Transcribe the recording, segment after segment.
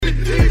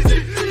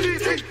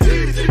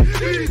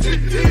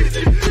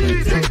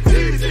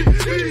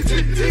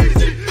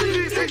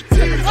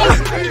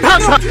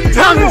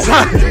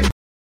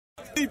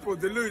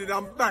deluded.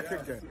 I'm back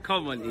again.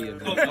 Come on, Ian.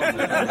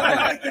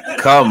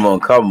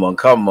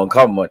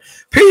 Come on.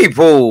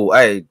 People,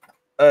 hey,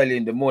 early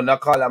in the morning, I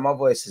can't lie, my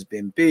voice has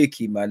been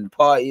beaky, man.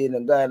 Partying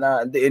and going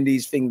out and doing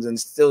these things and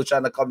still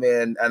trying to come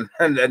here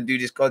and do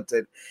this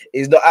content.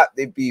 It's not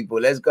active, people.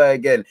 Let's go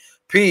again.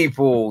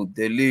 People,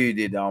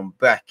 deluded. I'm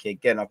back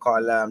again. I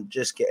can't lie, I'm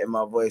just getting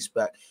my voice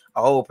back. I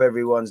hope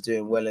everyone's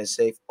doing well and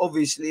safe.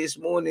 Obviously, it's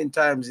morning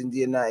times in the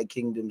United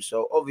Kingdom.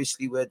 So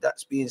obviously, where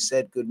that's being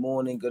said, good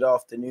morning, good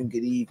afternoon,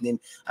 good evening,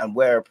 and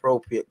where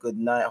appropriate, good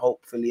night.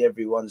 Hopefully,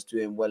 everyone's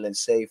doing well and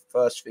safe.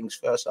 First things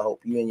first, I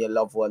hope you and your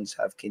loved ones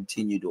have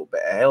continued or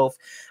better health.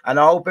 And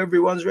I hope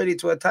everyone's ready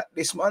to attack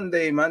this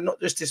Monday, man. Not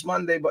just this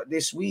Monday, but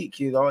this week.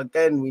 You know,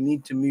 again, we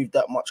need to move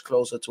that much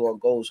closer to our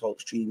goals,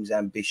 hopes, dreams,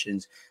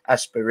 ambitions,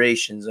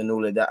 aspirations, and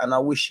all of that. And I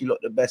wish you lot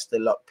the best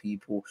of luck,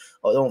 people.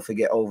 Oh, don't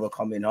forget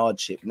overcoming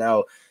hardship.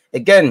 Now,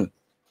 again,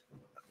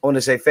 I want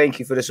to say thank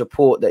you for the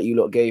support that you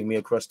lot gave me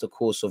across the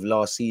course of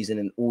last season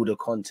and all the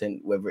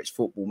content, whether it's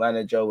Football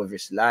Manager, whether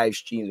it's live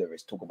streams, whether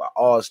it's talk about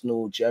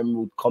Arsenal,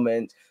 general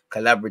comments,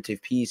 collaborative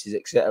pieces,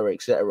 etc.,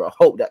 etc. I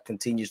hope that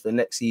continues for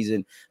next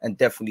season and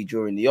definitely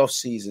during the off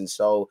season.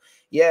 So,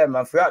 yeah,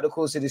 man, throughout the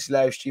course of this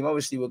live stream,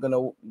 obviously we're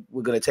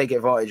gonna take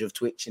advantage of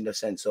Twitch in the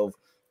sense of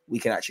we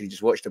can actually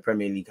just watch the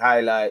Premier League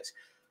highlights.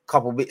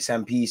 Couple bits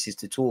and pieces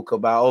to talk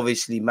about.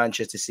 Obviously,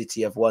 Manchester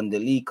City have won the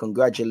league.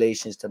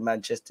 Congratulations to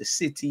Manchester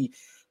City.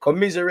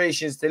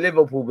 Commiserations to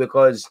Liverpool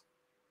because,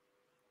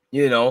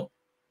 you know,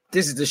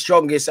 this is the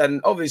strongest.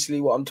 And obviously,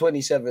 I'm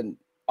 27.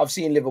 I've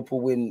seen Liverpool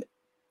win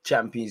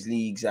Champions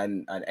Leagues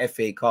and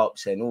FA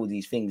Cups and all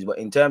these things. But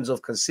in terms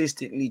of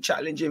consistently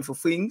challenging for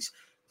things,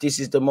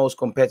 this is the most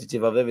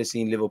competitive I've ever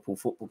seen Liverpool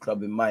Football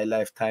Club in my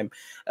lifetime.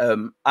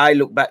 I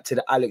look back to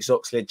the Alex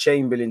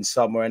Oxlade-Chamberlain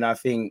summer and I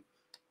think,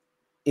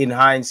 in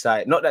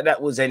hindsight, not that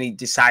that was any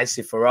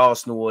decisive for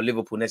Arsenal or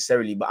Liverpool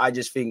necessarily, but I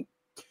just think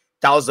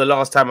that was the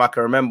last time I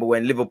can remember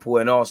when Liverpool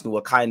and Arsenal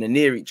were kind of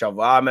near each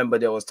other. I remember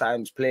there was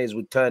times players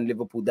would turn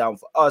Liverpool down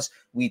for us.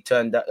 We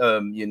turned that,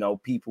 you know,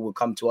 people would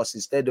come to us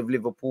instead of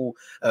Liverpool.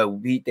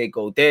 They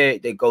go there,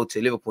 they go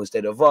to Liverpool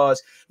instead of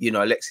us. You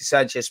know, Alexis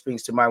Sanchez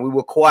springs to mind. We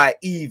were quite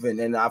even,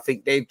 and I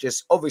think they've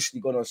just obviously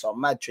gone on some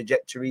mad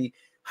trajectory.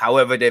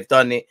 However, they've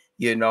done it,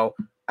 you know.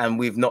 And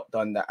we've not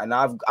done that. And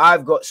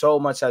I've got so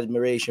much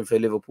admiration for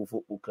Liverpool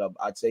Football Club.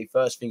 I'd say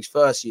first things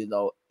first, you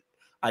know,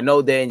 I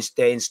know they're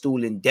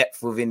installing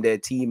depth within their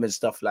team and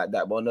stuff like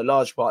that. But on the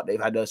large part,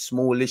 they've had a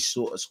smallish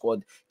sort of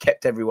squad,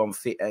 kept everyone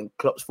fit. And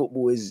Klopp's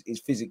football is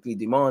physically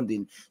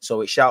demanding.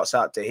 So it shouts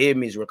out to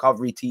him, his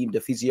recovery team,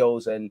 the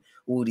physios and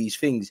all these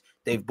things.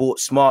 They've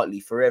bought smartly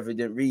for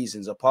evident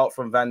reasons. Apart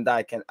from Van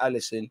Dijk and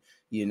Alisson,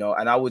 you know,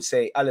 and I would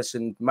say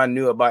Alisson, man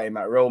knew about him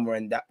at Roma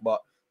and that, but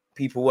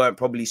people weren't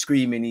probably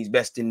screaming he's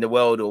best in the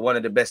world or one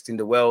of the best in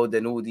the world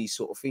and all these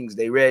sort of things.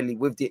 They rarely,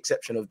 with the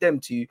exception of them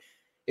two,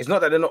 it's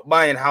not that they're not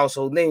buying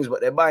household names,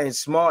 but they're buying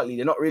smartly.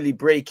 They're not really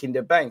breaking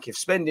the bank. If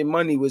spending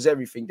money was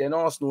everything, then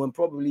Arsenal and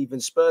probably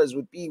even Spurs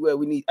would be where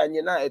we need, and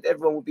United,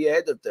 everyone would be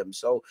ahead of them.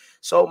 So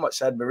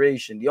much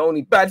admiration. The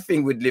only bad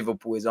thing with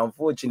Liverpool is,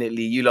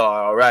 unfortunately, you lot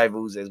are our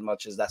rivals, as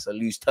much as that's a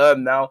loose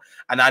term now.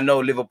 And I know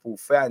Liverpool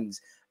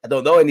fans, I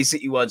don't know any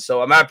City ones,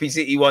 so I'm happy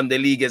City won the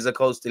league as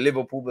opposed to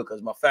Liverpool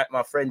because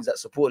my friends that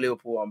support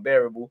Liverpool are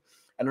unbearable.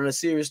 And on a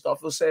serious stuff,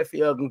 I'll say for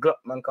Jurgen Klopp,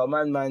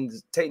 man,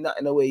 take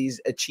nothing away. He's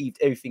achieved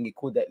everything he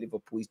could at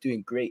Liverpool. He's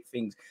doing great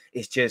things.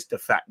 It's just the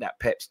fact that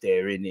Pep's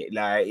there, in it.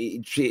 Like,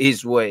 it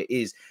is what it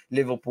is.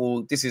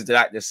 Liverpool, this is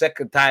the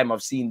second time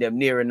I've seen them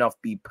near enough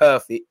be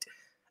perfect.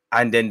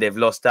 And then they've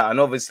lost out.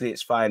 And obviously,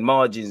 it's fine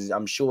margins.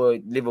 I'm sure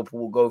Liverpool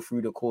will go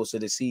through the course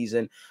of the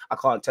season. I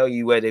can't tell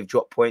you where they've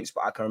dropped points,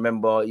 but I can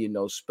remember, you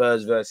know,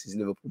 Spurs versus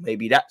Liverpool.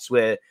 Maybe that's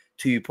where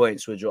 2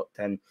 points were dropped.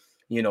 And,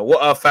 you know,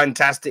 what a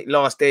fantastic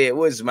last day it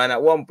was, man.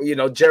 At one point, you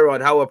know,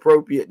 Gerrard, how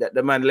appropriate that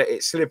the man let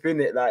it slip,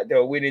 in it. Like, they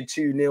were winning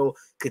 2-0.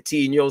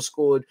 Coutinho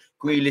scored.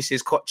 Grealish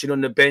is coaching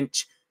on the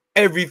bench.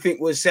 Everything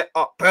was set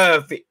up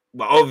perfect.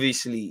 But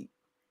obviously,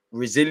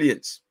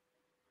 resilience.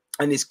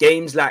 And it's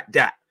games like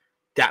that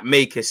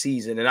make a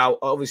season. And I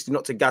obviously,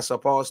 not to gas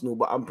up Arsenal,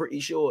 but I'm pretty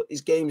sure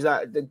it's games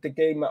like the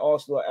game at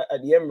Arsenal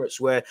at the Emirates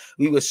where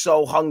we were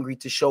so hungry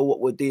to show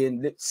what we're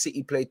doing.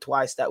 City played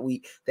twice that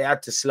week. They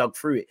had to slug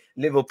through it.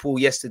 Liverpool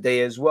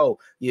yesterday as well.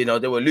 You know,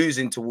 they were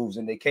losing to Wolves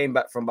and they came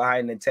back from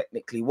behind and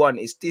technically won.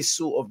 It's this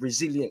sort of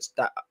resilience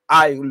that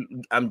I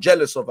am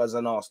jealous of as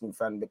an Arsenal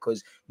fan,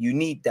 because you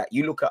need that.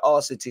 You look at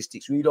our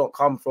statistics. We don't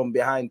come from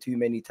behind too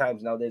many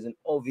times. Now, there's an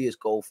obvious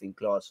golfing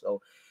class.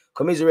 So,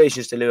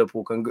 commiserations to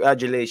Liverpool.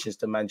 Congratulations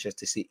to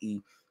Manchester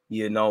City.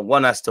 You know,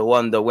 one has to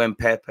wonder when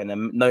Pep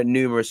and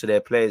numerous of their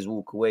players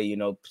walk away. You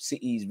know,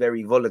 City is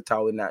very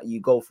volatile in that you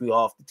go through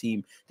half the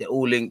team, they're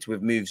all linked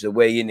with moves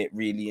away, in it,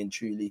 really and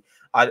truly.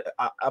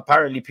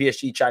 Apparently,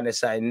 PSG trying to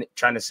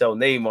sell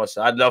Neymar,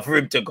 so I'd love for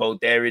him to go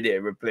there in it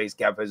and replace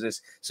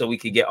Gabazis so we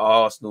could get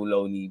our Arsenal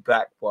loanee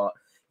back. But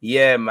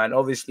yeah, man,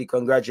 obviously,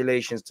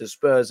 congratulations to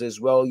Spurs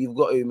as well. You've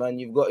got to, man.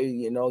 You've got to,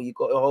 you know, you've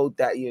got to hold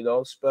that, you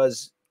know,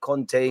 Spurs,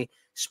 Conte.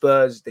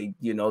 Spurs, they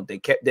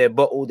kept their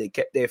bottle, they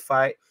kept their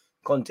fight.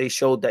 Conte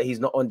showed that he's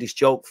not on this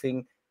joke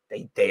thing.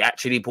 They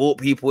actually bought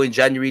people in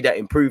January that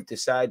improved the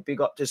side.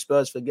 Big up to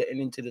Spurs for getting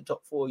into the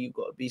top 4. You've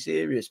got to be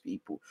serious,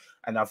 people.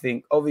 And I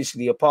think,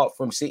 obviously, apart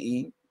from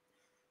City,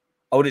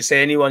 I wouldn't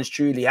say anyone's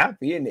truly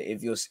happy in it.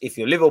 If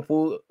you're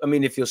Liverpool, I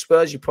mean, if you're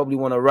Spurs, you probably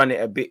want to run it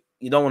a bit.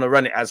 You don't want to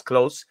run it as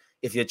close.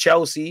 If you're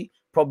Chelsea,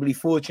 probably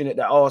fortunate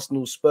that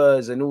Arsenal,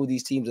 Spurs, and all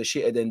these teams are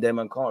shitter than them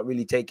and can't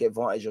really take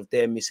advantage of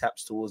their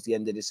mishaps towards the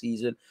end of the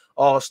season.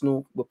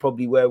 Arsenal were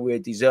probably where we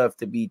deserved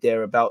to be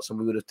thereabouts, and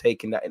we would have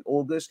taken that in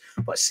August.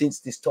 But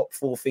since this top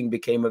 4 thing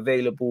became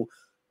available,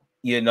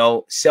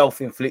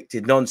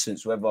 self-inflicted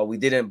nonsense, whether we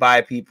didn't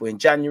buy people in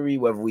January,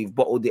 whether we've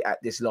bottled it at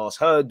this last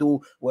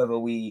hurdle, whether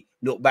we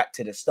look back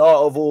to the start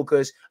of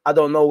August. I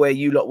don't know where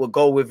you lot would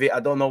go with it. I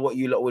don't know what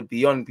you lot would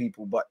be on,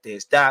 people, but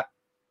there's that.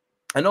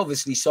 And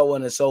obviously so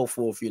on and so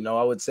forth,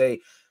 I would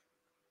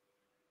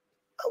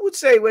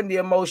say when the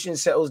emotion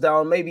settles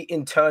down, maybe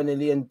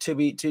internally, and to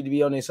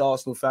be honest,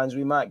 Arsenal fans,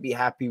 we might be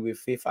happy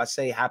with 5th. I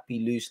say happy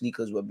loosely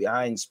because we're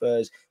behind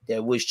Spurs.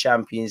 There was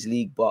Champions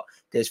League, but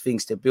there's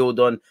things to build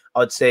on.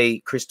 I'd say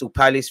Crystal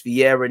Palace,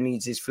 Vieira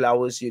needs his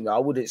flowers. I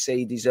wouldn't say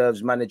he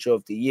deserves Manager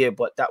of the Year,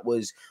 but that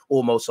was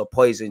almost a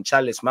poison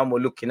chalice. Man, we're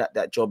looking at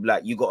that job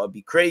like you got to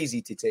be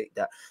crazy to take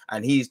that.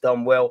 And he's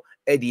done well.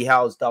 Eddie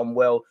Howe's done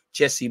well.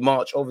 Jesse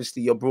March,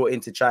 obviously, you're brought in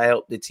to try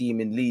help the team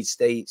in Leeds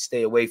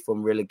stay away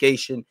from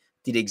relegation.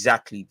 Did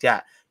exactly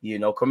that.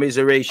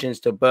 Commiserations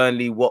to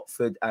Burnley,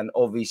 Watford, and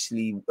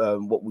obviously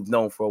what we've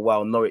known for a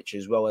while, Norwich,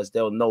 as well, as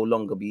they'll no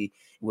longer be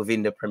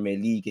within the Premier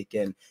League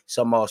again.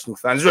 Some Arsenal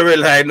fans were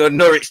relying on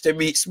Norwich to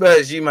beat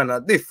Spurs. You, man, are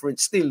different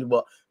still,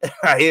 but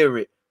I hear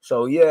it.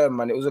 So, yeah,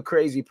 man, it was a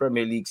crazy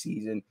Premier League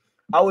season.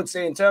 I would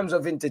say in terms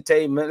of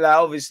entertainment, like,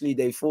 obviously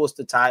they forced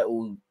the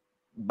title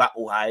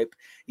battle hype.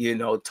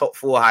 Top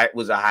 4 hype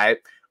was a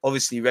hype.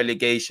 Obviously,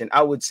 relegation.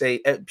 I would say,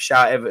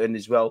 shout Everton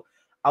as well.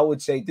 I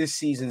would say this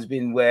season's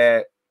been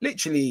where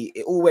literally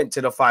it all went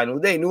to the final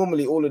day.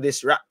 Normally, all of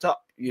this wrapped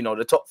up.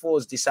 The top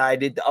 4's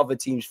decided, the other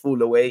teams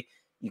fall away.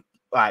 All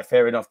right,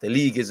 fair enough, the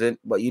league isn't,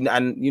 but you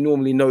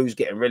normally know who's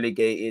getting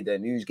relegated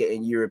and who's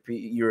getting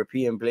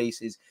European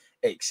places,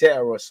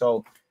 etc.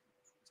 So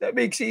it's a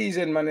big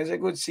season, man. It's a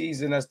good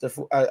season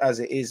as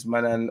it is,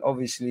 man. And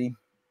obviously,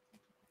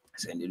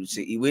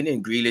 City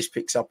winning. Grealish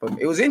picks up.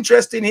 It was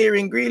interesting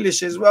hearing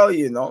Grealish as well.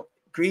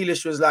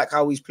 Grealish was like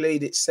how he's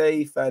played it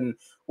safe and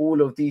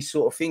all of these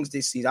sort of things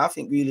this season. I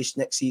think Grealish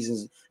next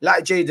season's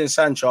like Jadon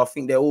Sancho. I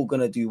think they're all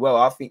gonna do well.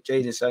 I think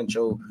Jadon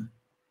Sancho,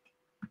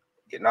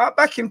 I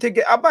back him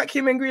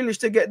and Grealish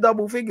to get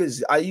double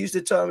figures. I use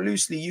the term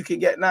loosely. You could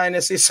get 9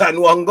 assists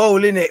and 1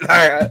 goal in it.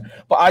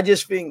 But I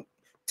just think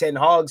Ten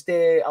Hag's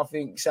there. I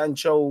think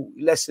Sancho,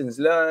 lessons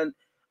learned.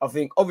 I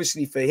think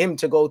obviously for him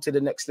to go to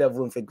the next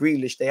level and for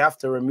Grealish, they have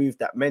to remove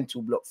that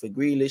mental block for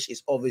Grealish.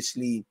 It's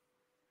obviously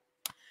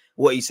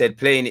what he said,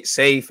 playing it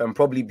safe and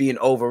probably being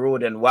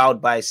overawed and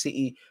wowed by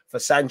City. For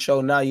Sancho,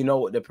 now you know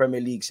what the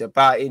Premier League's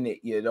about,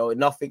 innit?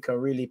 Nothing can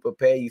really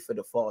prepare you for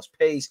the fast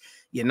pace.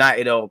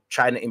 United are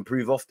trying to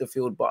improve off the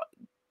field, but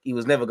he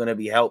was never going to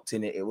be helped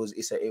in it. It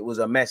was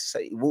a mess.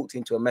 He walked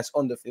into a mess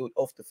on the field,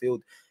 off the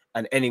field,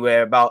 and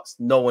anywhere about.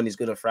 No one is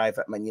going to thrive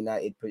at Man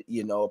United,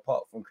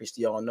 apart from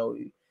Cristiano,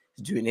 who's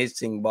doing his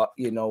thing. But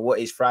what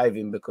is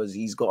thriving, because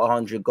he's got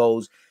 100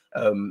 goals.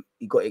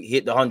 He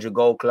hit the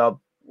 100-goal club.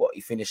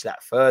 He finished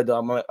like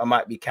 3rd. I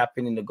might be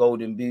capping in the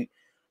Golden Boot.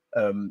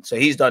 So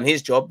he's done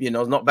his job.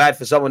 It's not bad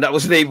for someone that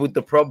was labelled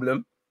the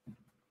problem,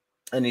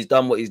 and he's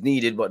done what he's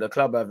needed, but the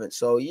club haven't.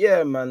 So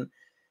yeah, man,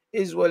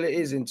 is what it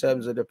is in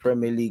terms of the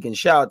Premier League. And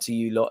shout out to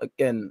you lot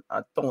again.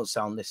 I don't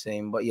sound the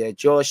same, but yeah,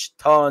 Josh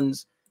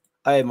Tarns.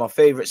 I am my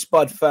favorite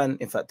Spud fan.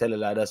 In fact, tell a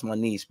lie, that's my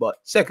niece. But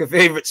second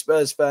favorite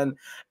Spurs fan.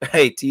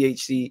 Hey,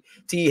 THFC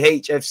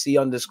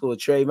 _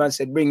 Trey. Man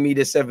said, bring me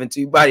the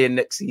 7-2 Bayern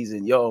next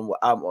season. You're on what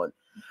I'm on.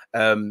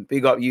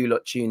 Big up you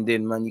lot tuned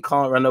in, man. You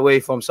can't run away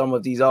from some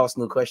of these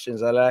Arsenal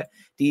questions. I like.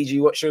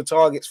 DG, what's your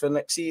targets for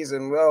next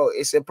season? Well,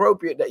 it's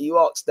appropriate that you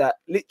asked that.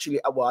 Literally,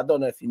 well, I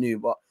don't know if you knew,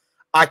 but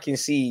I can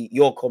see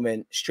your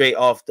comment straight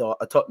after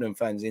a Tottenham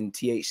fans in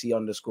THC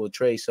 _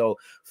 Trey. So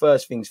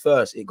first things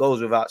first, it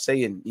goes without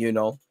saying,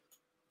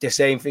 the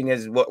same thing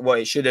as what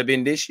it should have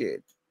been this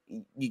year.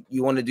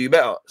 You want to do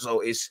better.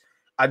 So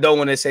I don't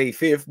want to say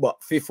 5th, but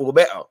 5th or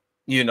better.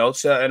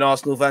 Certain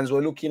Arsenal fans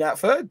were looking at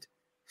 3rd.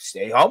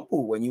 Stay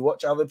humble. When you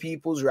watch other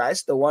people's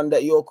rice, the one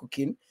that you're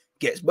cooking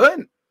gets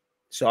burnt.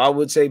 So I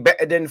would say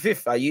better than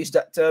 5th. I use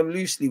that term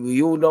loosely.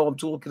 We all know I'm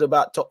talking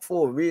about top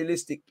 4.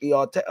 Realistically,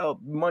 Arteta,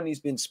 money's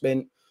been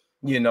spent.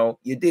 You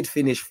did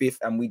finish 5th,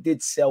 and we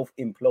did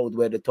self-implode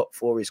where the top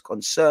 4 is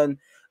concerned.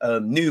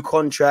 New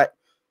contract.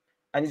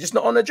 And you're just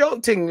not on a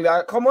joke thing.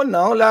 Like, come on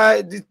now.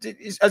 Like,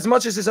 as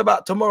much as it's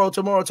about tomorrow,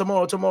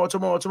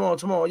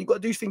 you got to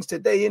do things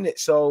today, innit?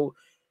 So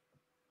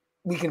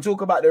we can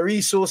talk about the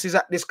resources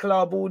at this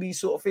club, all these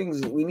sort of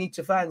things. We need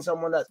to find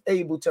someone that's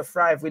able to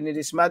thrive within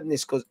this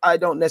madness, because I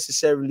don't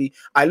necessarily.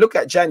 I look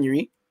at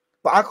January,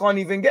 but I can't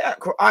even get at.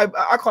 I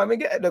can't even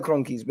get at the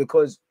Cronkies,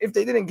 because if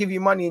they didn't give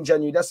you money in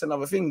January, that's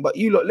another thing. But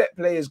you lot let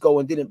players go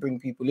and didn't bring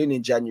people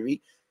in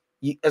January.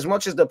 As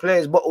much as the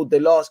players bottled the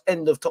last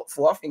end of top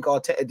four, I think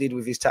Arteta did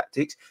with his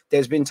tactics.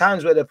 There's been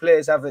times where the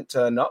players haven't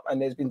turned up,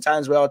 and there's been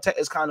times where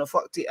Arteta's kind of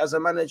fucked it as a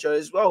manager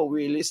as well,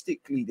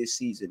 realistically, this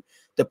season.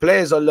 The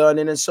players are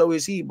learning, and so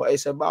is he, but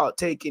it's about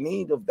taking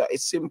heed of that.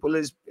 It's simple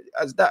as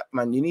that,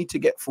 man. You need to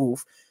get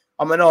fourth.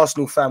 I'm an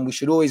Arsenal fan. We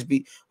should always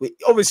be,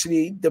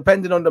 obviously,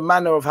 depending on the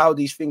manner of how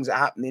these things are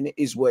happening, it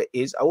is what it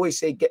is. I always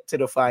say get to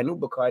the final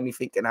because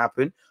anything can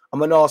happen.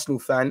 I'm an Arsenal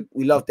fan.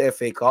 We love the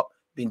FA Cup.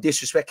 Been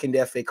disrespecting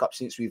the FA Cup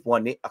since we've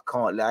won it. I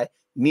can't lie.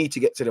 Need to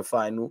get to the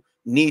final.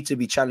 Need to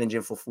be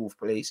challenging for fourth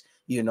place.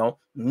 You know,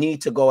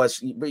 need to go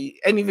as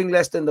anything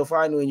less than the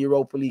final in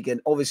Europa League,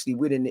 and obviously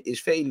winning it is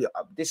failure.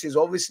 This is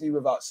obviously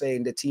without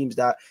saying the teams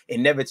that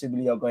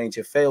inevitably are going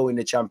to fail in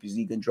the Champions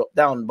League and drop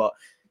down, but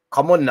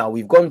come on now,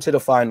 we've gone to the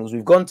finals,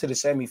 we've gone to the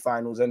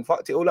semi-finals and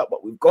fucked it all up,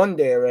 but we've gone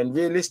there, and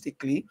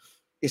realistically,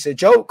 it's a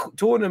joke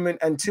tournament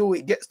until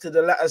it gets to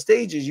the latter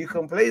stages. You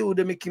can play all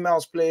the Mickey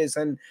Mouse players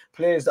and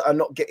players that are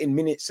not getting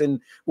minutes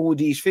and all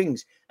these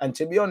things. And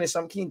to be honest,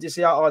 I'm keen to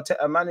see how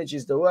Arteta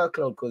manages the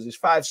workload because there's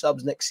 5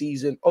 subs next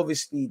season.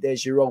 Obviously,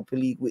 there's Europa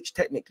League, which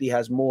technically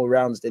has more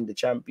rounds than the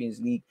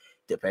Champions League.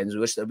 Depends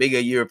what's the bigger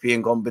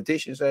European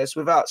competition. So it's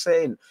without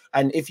saying.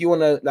 And if you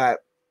want to, like,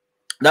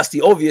 that's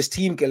the obvious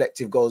team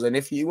collective goals. And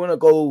if you want to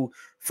go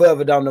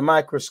further down the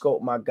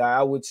microscope, my guy,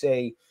 I would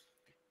say,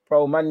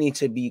 bro, man need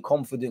to be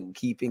confident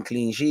keeping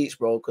clean sheets,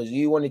 bro, because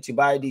you wanted to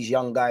buy these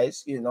young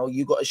guys. You know,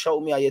 you got to show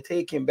me how you're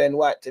taking Ben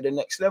White to the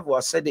next level. I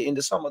said it in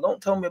the summer.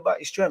 Don't tell me about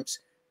his strengths.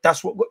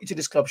 That's what got you to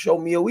this club. Show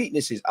me your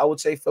weaknesses. I would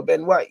say for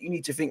Ben White, you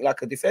need to think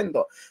like a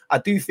defender. I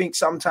do think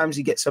sometimes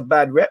he gets a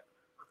bad rep,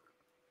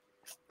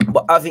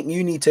 but I think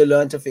you need to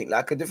learn to think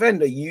like a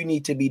defender. You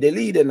need to be the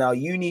leader now.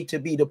 You need to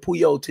be the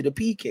Puyol to the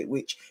Piqué,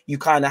 which you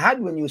kind of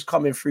had when you was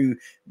coming through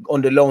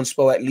on the loan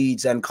spell at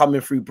Leeds and coming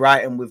through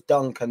Brighton with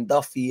Dunk and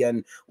Duffy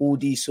and all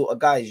these sort of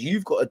guys.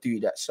 You've got to do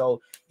that.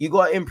 So you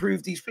got to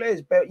improve these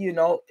players. But, you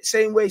know,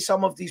 same way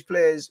some of these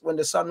players, when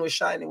the sun was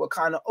shining, were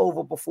kind of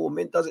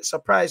overperforming. Does it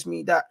surprise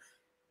me that,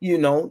 you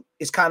know,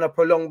 it's kind of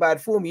prolonged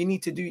bad form? You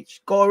need to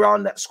go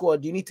around that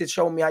squad. You need to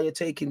show me how you're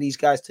taking these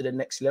guys to the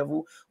next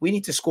level. We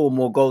need to score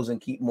more goals and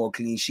keep more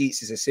clean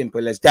sheets. It's as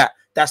simple as that.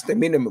 That's the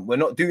minimum. We're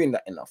not doing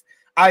that enough.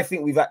 I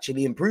think we've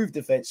actually improved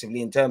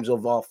defensively in terms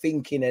of our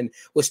thinking, and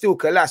we're still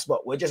collapsed,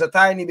 but we're just a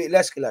tiny bit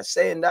less collapsed.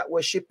 Saying that,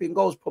 we're shipping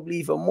goals probably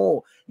even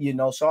more, you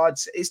know. So I'd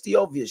say it's the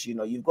obvious, you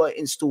know, you've got to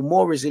install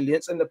more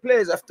resilience, and the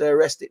players have to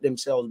arrest it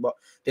themselves, but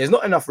there's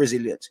not enough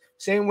resilience.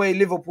 Same way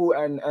Liverpool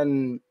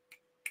and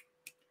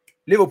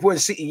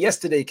City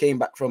yesterday came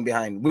back from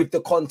behind with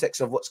the context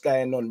of what's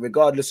going on,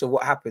 regardless of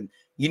what happened.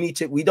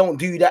 We don't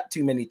do that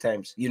too many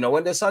times. You know,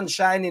 when the sun's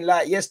shining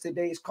like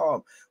yesterday, it's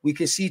calm. We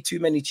can see too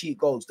many cheap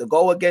goals. The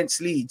goal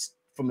against Leeds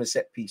from a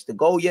set piece, the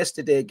goal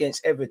yesterday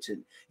against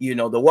Everton, you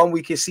know, the one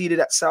we conceded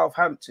at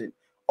Southampton.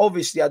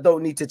 Obviously, I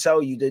don't need to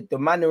tell you the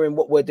manner in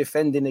what we're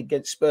defending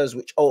against Spurs,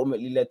 which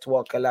ultimately led to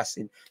our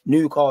collapsing.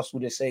 Newcastle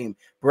the same,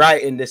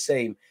 Brighton the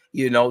same.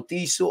 You know,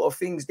 these sort of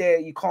things there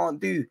you can't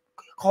do.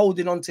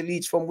 Holding on to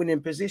Leeds from winning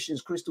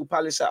positions, Crystal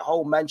Palace at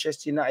home,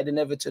 Manchester United and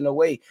Everton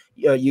away.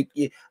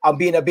 I'm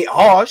being a bit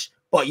harsh,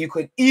 but you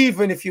could,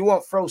 even if you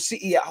want, throw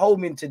City at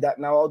home into that.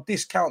 Now, I'll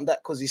discount that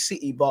because it's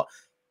City, but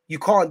you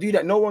can't do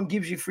that. No one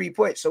gives you 3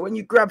 points. So when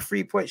you grab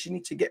 3 points, you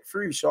need to get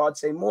through. So I'd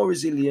say more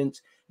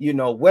resilience. You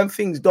know, when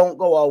things don't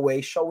go our way,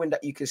 showing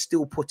that you can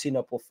still put in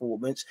a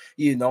performance,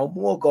 you know,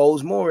 more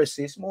goals, more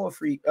assists, more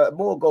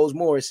goals,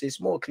 more assists,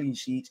 more clean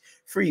sheets,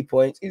 3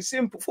 points. It's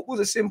simple.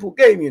 Football's a simple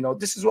game, you know.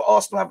 This is what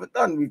Arsenal haven't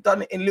done. We've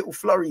done it in little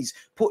flurries,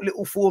 put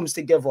little forms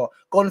together,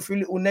 gone through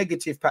little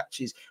negative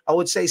patches. I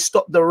would say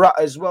stop the rut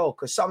as well,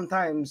 because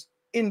sometimes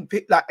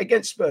like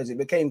against Spurs, it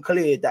became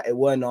clear that it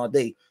weren't our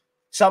day.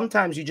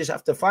 Sometimes you just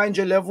have to find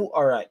your level.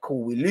 All right,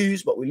 cool. We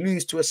lose, but we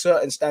lose to a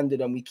certain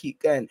standard and we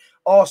keep going.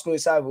 Arsenal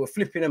is either we're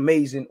flipping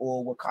amazing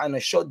or we're kind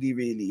of shoddy,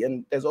 really.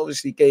 And there's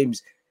obviously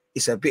games,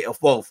 it's a bit of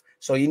both.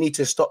 So you need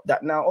to stop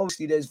that now.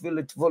 Obviously, there's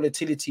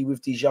volatility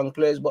with these young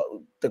players, but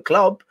the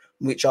club,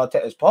 which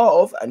Arteta's part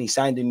of, and he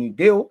signed a new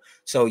deal.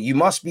 So you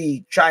must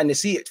be trying to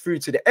see it through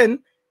to the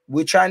end.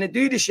 We're trying to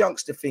do this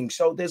youngster thing.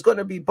 So there's going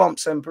to be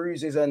bumps and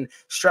bruises, and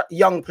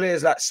young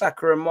players like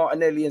Saka and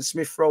Martinelli and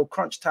Smith Rowe,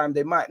 crunch time,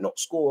 they might not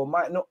score or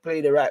might not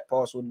play the right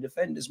pass, or the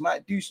defenders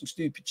might do some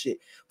stupid shit.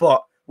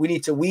 But we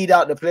need to weed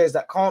out the players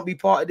that can't be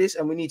part of this,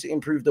 and we need to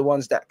improve the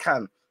ones that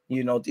can.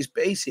 You know, these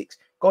basics.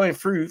 Going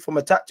through from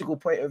a tactical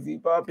point of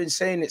view, but I've been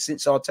saying it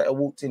since Arteta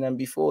walked in and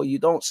before, you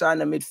don't sign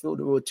a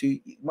midfielder or two,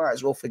 you might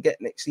as well forget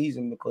next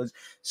season, because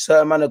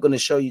certain men are going to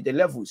show you the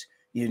levels,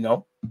 you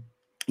know.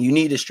 You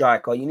need a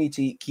striker. You need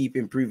to keep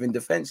improving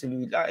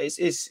defensively.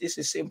 It's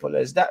as simple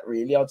as that,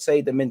 really. I'd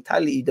say the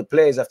mentality the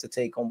players have to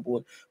take on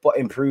board, but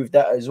improve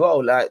that as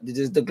well. Like,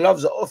 the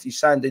gloves are off. You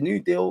signed a new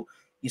deal.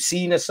 You're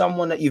seen as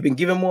someone that you've been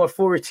given more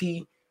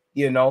authority.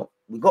 You know,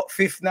 we got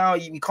fifth now.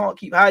 We can't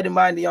keep hiding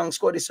behind the young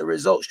squad. It's a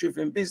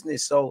results-driven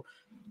business. So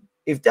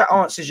if that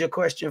answers your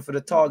question for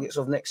the targets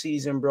of next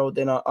season, bro,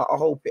 then I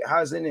hope it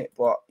has, in it.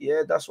 But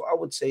yeah, that's what I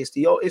would say. It's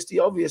the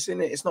obvious,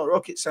 in it. It's not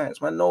rocket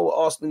science, man. Know what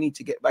Arsenal need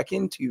to get back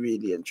into,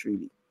 really and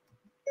truly.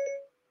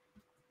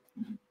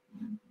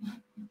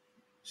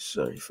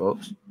 Sorry,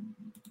 folks.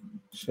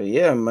 So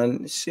yeah,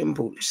 man,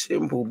 simple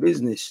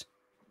business.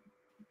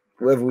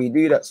 Whether we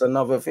do that's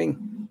another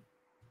thing.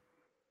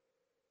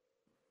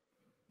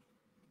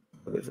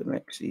 For the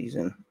next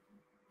season.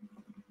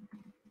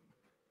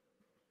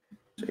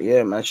 So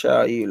yeah, man,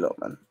 shout out you lot,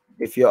 man.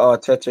 If you're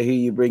Arteta, who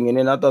you bringing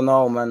in? I don't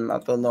know, man. I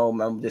don't know,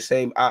 man. They're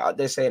saying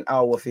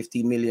our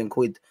 50 million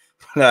quid.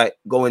 Like,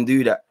 go and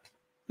do that.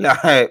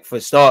 Like, for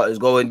starters,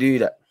 go and do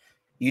that.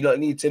 You don't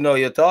need to know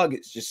your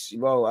targets. Just,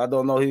 well, I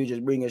don't know who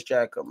just bring a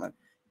striker, man.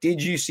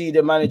 Did you see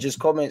the manager's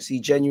comments? He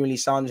genuinely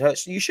sounds hurt.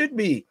 So you should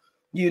be,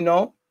 you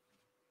know.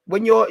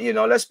 When you're,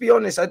 let's be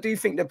honest, I do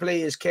think the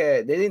players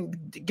care. They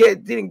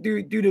didn't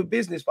do the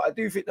business, but I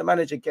do think the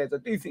manager cares. I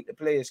do think the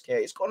players care.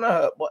 It's gonna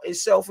hurt, but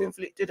it's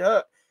self-inflicted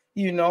hurt.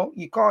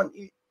 You can't.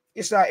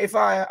 It's like if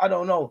I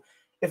don't know,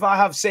 if I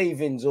have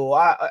savings or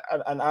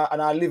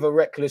I live a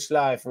reckless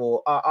life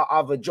or I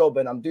have a job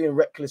and I'm doing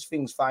reckless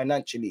things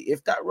financially.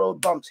 If that road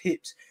bumps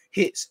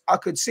hits, I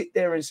could sit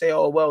there and say,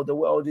 oh well, the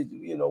world is,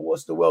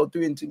 what's the world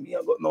doing to me?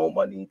 I got no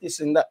money, this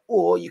and that.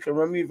 Or you can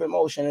remove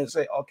emotion and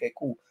say, okay,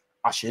 cool.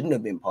 I shouldn't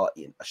have been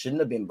partying. I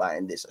shouldn't have been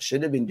buying this. I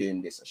should have been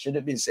doing this. I should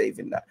have been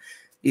saving that.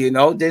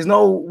 There's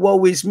no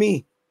woe is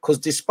me. Because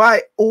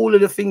despite all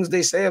of the things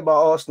they say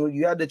about Arsenal,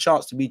 you had the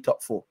chance to be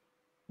top four.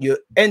 You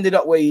ended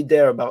up where you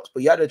thereabouts,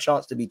 but you had a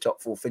chance to be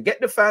top four. Forget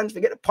the fans,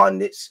 forget the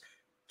pundits.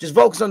 Just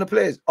focus on the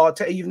players.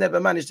 Arteta, you've never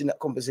managed in that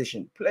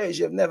competition. Players,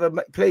 you've never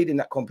played in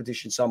that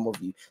competition, some of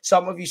you.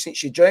 Some of you,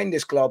 since you joined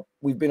this club,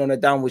 we've been on a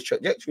downward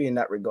trajectory in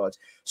that regard.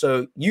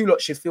 So you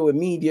lot should feel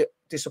immediate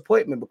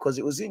disappointment because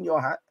it was in your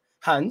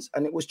hands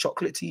and it was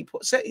chocolate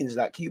teapot settings,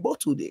 like you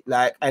bottled it,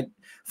 like, and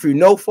through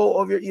no fault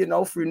of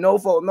your, through no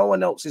fault, no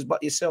one else's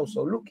but yourself.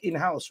 So look in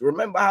house.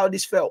 Remember how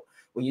this felt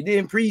when you're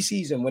doing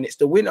pre-season, when it's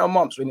the winter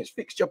months, when it's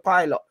fixture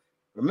pilot.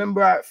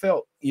 Remember how it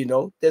felt.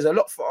 There's a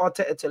lot for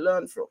Arteta to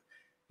learn from.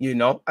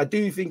 I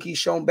do think he's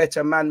shown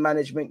better man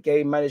management,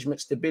 game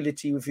management,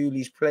 stability with who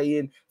he's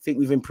playing. I think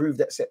we've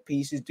improved at set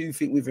pieces. Do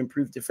think we've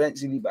improved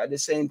defensively, but at the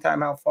same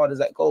time, how far does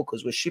that go?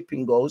 Because we're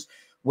shipping goals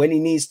when he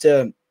needs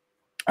to.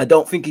 I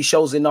don't think he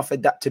shows enough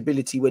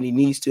adaptability when he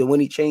needs to, and when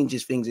he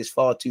changes things, it's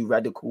far too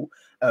radical.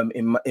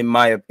 In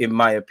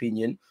my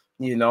opinion,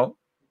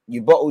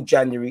 you bottled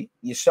January.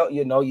 You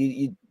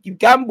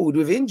gambled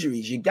with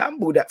injuries. You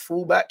gambled at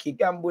fullback. You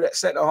gambled at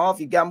centre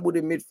half. You gambled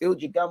in midfield.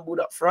 You gambled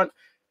up front.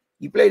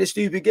 You played a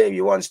stupid game.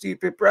 You won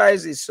stupid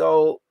prizes.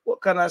 So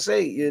what can I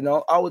say?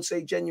 I would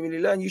say genuinely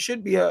learn. You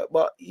should be hurt,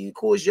 but you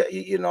caused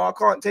I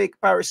can't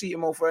take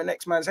paracetamol for a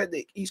next man's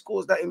headache. He's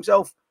caused that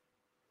himself.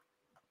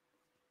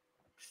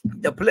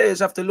 The players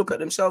have to look at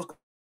themselves.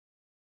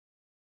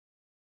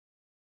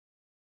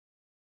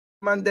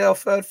 Man, they are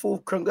third,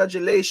 fourth.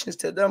 Congratulations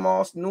to them.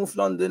 North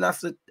London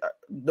after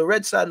the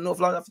red side of North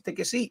London have to take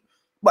a seat.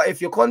 But if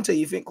you're Conte,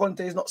 you think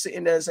Conte is not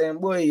sitting there saying,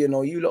 boy, you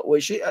lot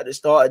were shit at the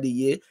start of the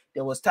year.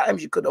 There was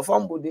times you could have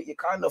fumbled it. You're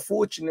kind of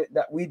fortunate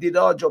that we did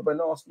our job and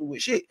Arsenal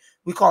was shit.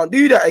 We can't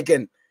do that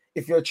again.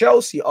 If you're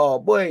Chelsea, oh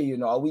boy,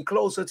 are we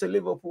closer to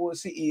Liverpool,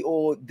 City,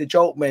 or the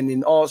joke men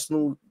in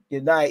Arsenal,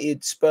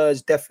 United,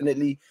 Spurs,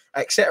 definitely,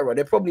 etc.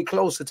 They're probably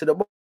closer to the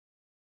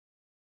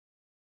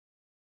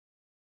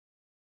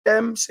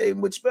them,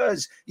 same with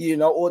Spurs,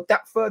 or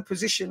that third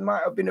position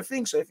might have been a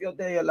thing. So if you're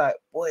there, you're like,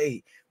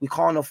 boy, we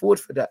can't afford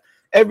for that.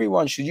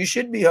 Everyone you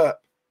should be hurt.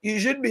 You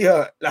should be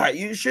hurt. Like,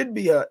 you should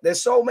be hurt.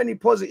 There's so many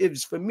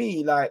positives for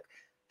me, like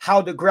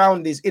how the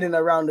ground is in and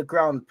around the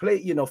ground.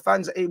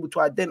 Fans are able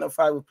to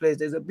identify with players.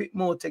 There's a bit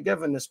more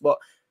togetherness, but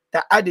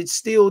that added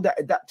steel, that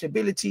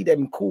adaptability,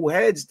 them cool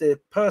heads, the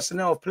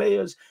personnel of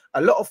players,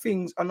 a lot of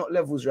things are not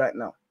levels right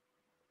now.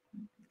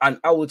 And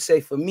I would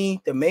say for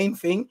me, the main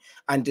thing,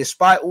 and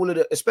despite all of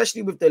the,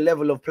 especially with the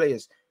level of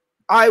players,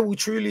 I will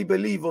truly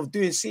believe of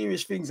doing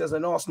serious things as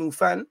an Arsenal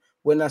fan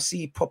when I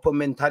see proper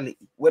mentality.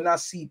 When I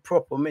see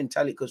proper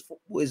mentality, because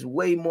football is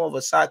way more of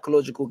a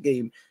psychological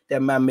game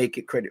than man make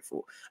it credit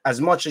for.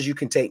 As much as you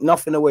can take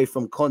nothing away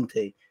from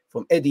Conte,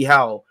 from Eddie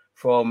Howe,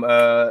 from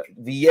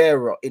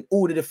Vieira, in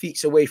all the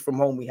defeats away from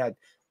home we had.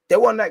 They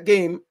won that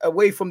game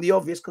away from the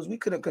obvious because we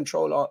couldn't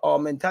control our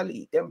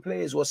mentality. Them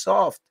players were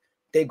soft.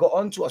 They got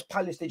onto us.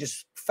 Palace, they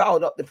just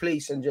fouled up the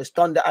place and just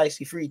done the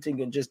icy free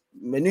thing and just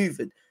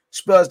maneuvered.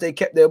 Spurs, they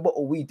kept their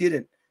bottle. We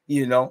didn't.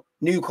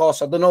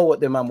 Newcastle, I don't know what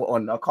the man were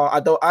on.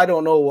 I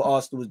don't know what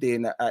Arsenal was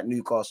doing at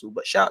Newcastle.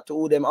 But shout out to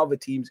all them other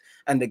teams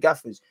and the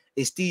gaffers.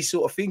 It's these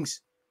sort of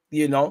things.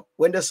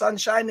 When the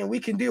sun's shining,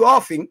 we can do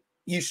our thing.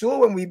 You saw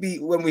when we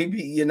beat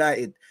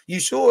United. You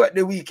saw at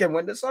the weekend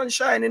when the sun's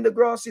shining, the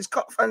grass is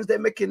cut. Fans, they're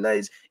making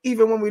noise.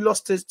 Even when we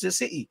lost to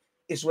City.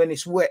 It's when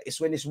it's wet. It's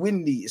when it's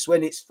windy. It's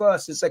when it's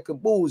first and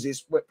second balls.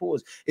 It's wet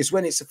pause. It's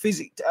when it's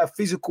a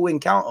physical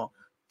encounter.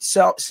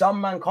 So some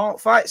man can't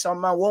fight.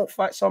 Some man won't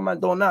fight. Some man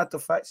don't know how to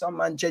fight. Some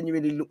man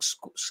genuinely looks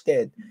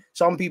scared.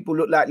 Some people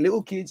look like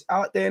little kids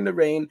out there in the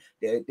rain.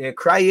 They're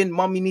crying.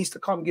 Mommy needs to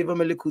come give them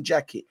a little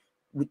jacket.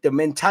 With the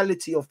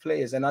mentality of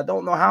players. And I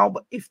don't know how,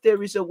 but if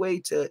there is a way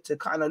to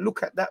kind of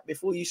look at that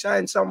before you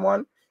sign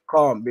someone,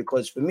 calm,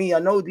 because for me, I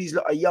know these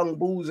lot are young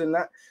bulls and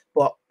that,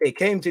 but they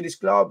came to this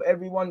club.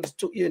 Everyone just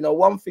took,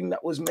 one thing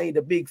that was made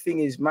a big thing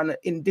is, man,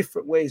 in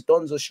different ways,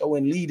 Dons are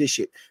showing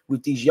leadership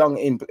with these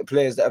young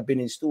players that have been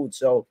installed.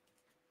 So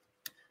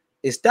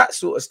it's that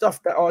sort of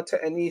stuff that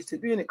Arteta needs to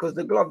do in it, because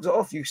the gloves are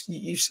off.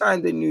 You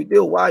signed a new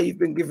deal. Why you've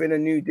been given a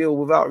new deal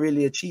without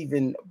really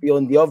achieving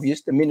beyond the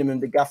obvious, the minimum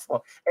the gaffer,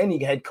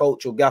 any head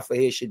coach or gaffer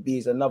here should be,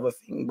 is another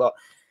thing. But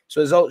it's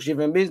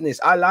results-driven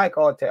business. I like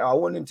Arteta. I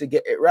want him to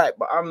get it right,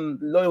 but I'm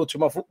loyal to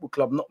my football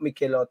club, not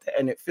Mikel Arteta.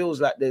 And it feels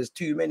like there's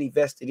too many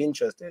vested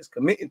interests. There's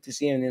committed to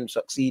seeing him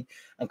succeed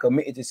and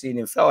committed to seeing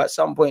him fail. At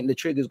some point, the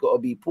trigger's got to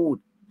be pulled.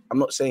 I'm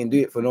not saying do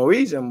it for no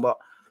reason, but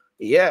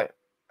yeah.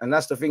 And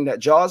that's the thing that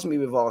jars me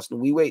with Arsenal.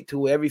 We wait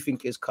till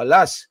everything is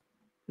collapse,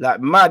 like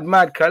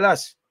mad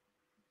collapse,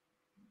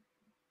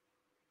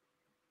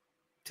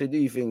 to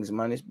do things,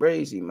 man. It's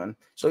crazy, man.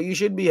 So you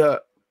should be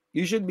hurt.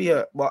 You should be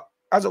hurt. But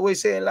as I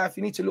always say in life,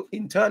 you need to look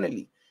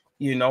internally.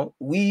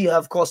 We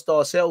have cost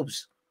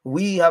ourselves.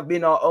 We have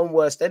been our own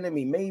worst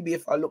enemy. Maybe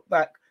if I look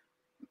back,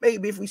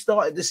 maybe if we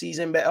started the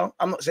season better,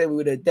 I'm not saying we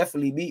would have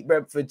definitely beat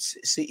Brentford,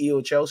 City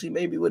or Chelsea.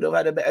 Maybe we would have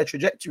had a better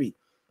trajectory.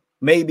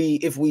 Maybe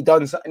if we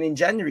done something in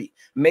January,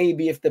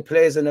 maybe if the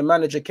players and the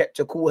manager kept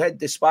a cool head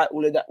despite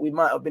all of that, we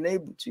might have been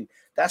able to.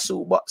 That's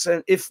all buts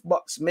and if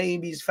buts,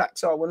 maybes.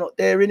 Facts are we're not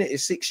there in it.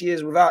 It's 6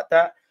 years without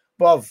that.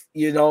 Bruv,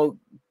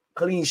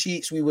 clean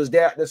sheets. We was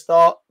there at the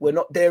start. We're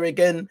not there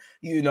again.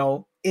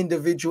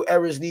 Individual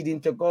errors leading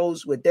to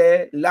goals. We're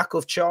there. Lack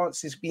of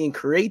chances being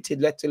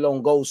created, let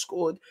alone goals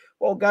scored.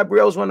 Well,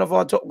 Gabriel's one of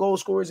our top goal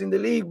scorers in the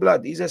league,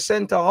 blood. He's a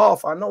centre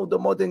half. I know the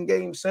modern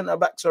game centre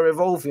backs are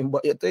evolving,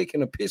 but you're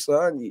taking a piss,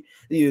 aren't you?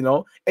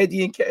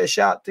 Eddie Nketiah,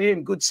 shout to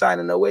him. Good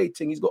signing and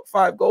waiting. He's got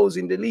 5 goals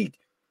in the league.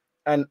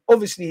 And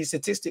obviously his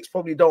statistics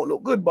probably don't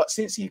look good, but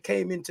since he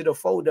came into the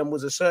fold and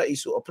was a 30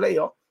 sort of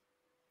player,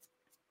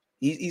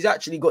 he's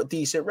actually got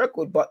decent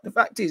record. But the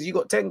fact is, you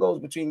got 10 goals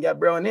between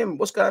Gabriel and him.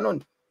 What's going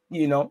on?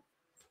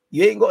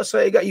 You ain't got to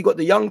say you got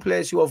the young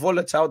players who are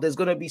volatile. There's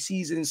going to be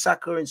seasons,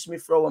 Saka and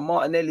Smith Rowe and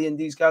Martinelli and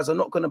these guys are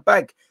not going to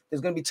bag.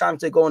 There's going to be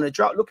times they go on a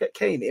drought. Look at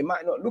Kane. It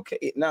might not look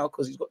at it now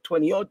because he's got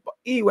 20 odd, but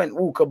he went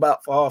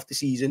walkabout for half the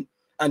season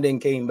and then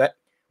came back.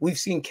 We've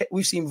seen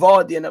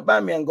Vardy and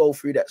Aubameyang go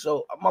through that.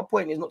 So my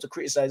point is not to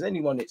criticize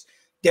anyone. It's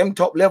them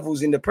top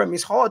levels in the Premier.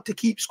 It's hard to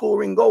keep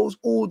scoring goals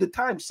all the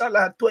time.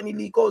 Salah had 20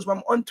 league goals, but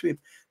I'm onto him.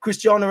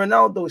 Cristiano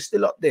Ronaldo is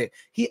still up there.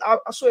 I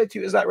swear to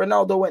you, it's like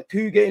Ronaldo went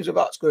 2 games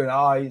without scoring.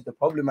 He's the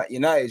problem at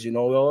United,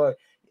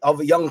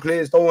 Other young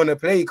players don't want to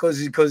play because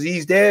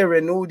he's there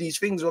and all these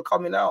things were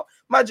coming out.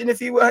 Imagine if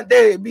he weren't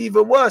there, it'd be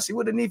even worse. It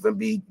wouldn't even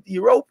be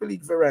Europa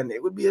League Varane.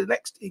 It would be the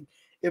next thing.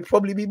 It'd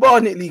probably be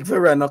Barnet League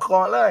Varane. I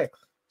can't lie.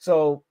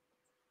 So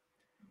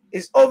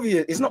it's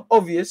obvious. It's not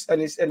obvious,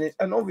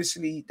 and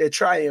obviously they're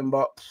trying,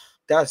 but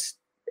that's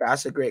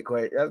a great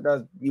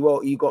question.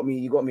 You got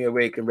me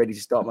awake and ready to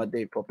start my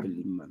day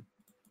properly, man.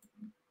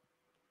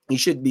 He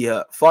should be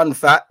hurt. Fun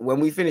fact: when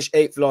we finished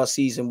 8th last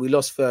season, we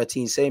lost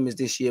 13, same as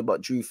this year,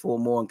 but drew 4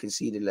 more and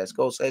conceded less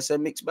goals. So it's a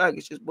mixed bag.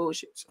 It's just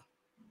bullshit.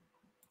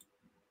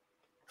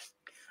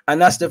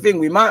 And that's the thing.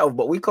 We might have,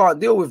 but we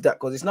can't deal with that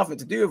because it's nothing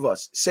to do with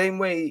us. Same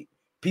way.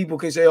 People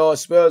can say,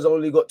 Spurs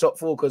only got top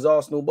 4 because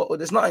Arsenal, but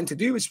there's nothing to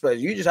do with Spurs.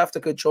 You just have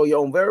to control your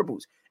own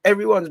variables.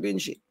 Everyone's been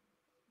shit.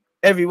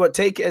 Everyone,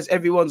 take it as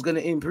everyone's going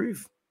to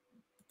improve.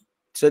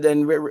 So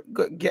then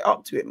get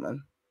up to it,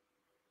 man.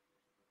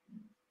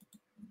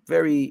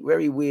 Very,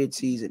 very weird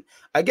season.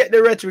 I get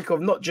the rhetoric of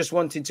not just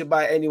wanting to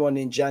buy anyone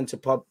in Jan to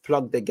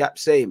plug the gap,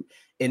 same,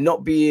 in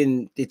not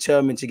being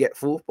determined to get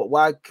 4th, but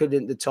why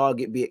couldn't the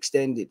target be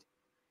extended?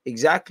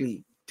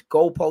 Exactly.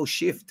 Goalpost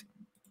shift.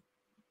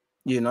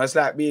 It's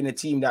like being a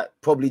team that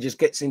probably just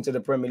gets into the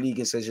Premier League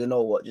and says, you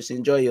know what, just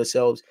enjoy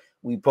yourselves.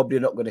 We're probably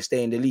not going to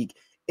stay in the league.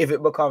 If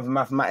it becomes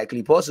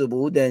mathematically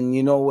possible, then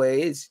you know where it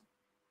is.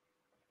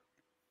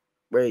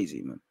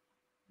 Crazy, man.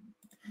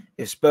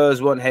 If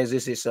Spurs want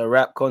Jesus, it's a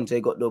wrap. Conte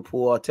got the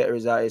poor. Arteta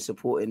is out here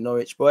supporting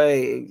Norwich.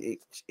 Boy,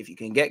 if you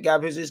can get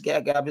Gab Jesus,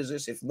 get Gab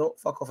Jesus. If not,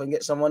 fuck off and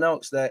get someone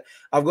else.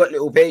 I've got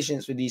little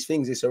patience with these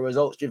things. It's a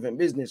results-driven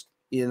business.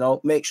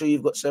 Make sure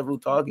you've got several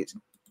targets.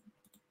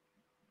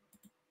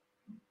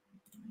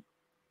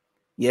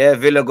 Yeah,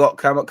 Villa got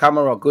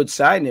Camara. Good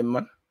signing,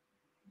 man.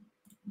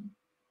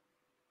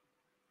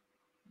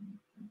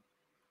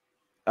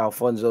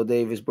 Alphonso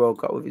Davies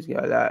broke up with his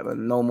guy. Like,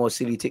 man, no more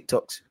silly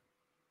TikToks.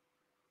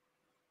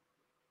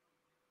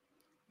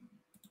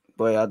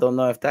 Boy, I don't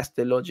know if that's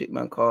the logic,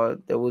 man, because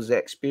there was an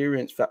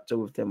experience factor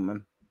with them,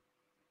 man.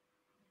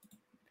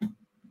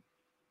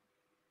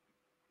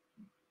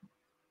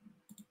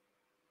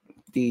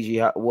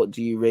 DG, what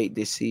do you rate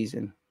this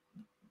season?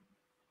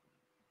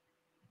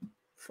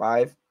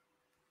 5?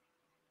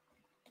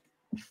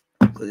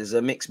 Because it's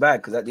a mixed bag.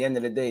 Because at the end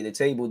of the day, the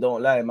table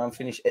don't lie. Man,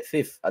 finished at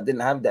 5th. I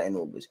didn't have that in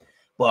August.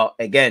 But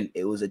again,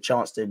 it was a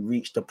chance to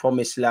reach the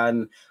promised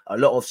land. A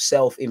lot of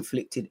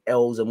self-inflicted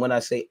L's. And when I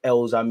say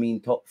L's, I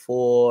mean top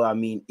 4. I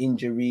mean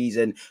injuries.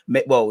 And,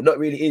 well, not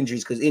really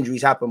injuries because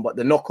injuries happen. But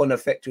the knock-on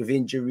effect with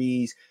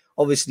injuries.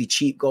 Obviously,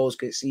 cheap goals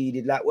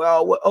conceded. Like,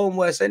 well, we're own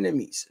worst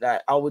enemies.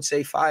 Like, I would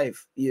say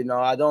 5. You know,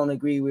 I don't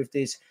agree with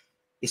this.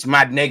 It's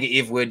mad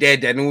negative. We're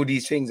dead and all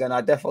these things. And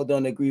I definitely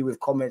don't agree with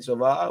comments of,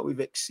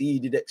 we've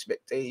exceeded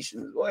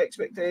expectations. What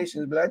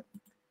expectations, blood?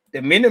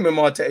 The minimum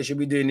Arteta should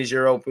be doing is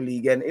Europa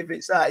League. And if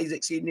it's that, he's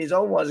exceeding his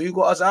own ones. Who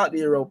got us out the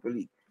Europa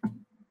League?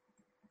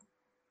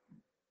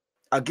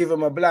 I give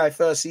him a blind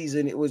first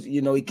season. It was,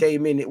 you know, he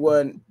came in.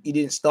 He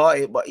didn't start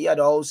it, but he had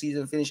the whole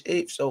season finished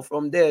 8th. So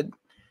from there,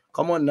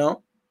 come on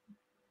now.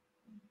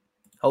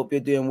 Hope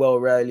you're doing well,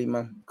 Riley,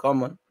 man.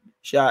 Come on.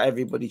 Shout out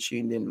everybody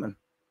tuned in, man.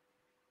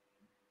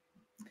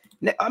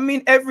 I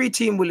mean, every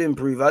team will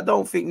improve. I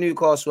don't think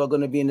Newcastle are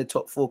going to be in the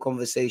top 4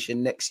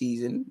 conversation next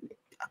season.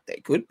 They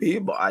could be,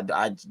 but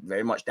I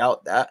very much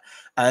doubt that.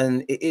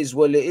 And it is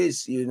what it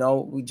is, you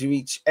know.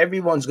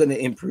 Everyone's going to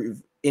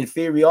improve. In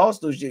theory,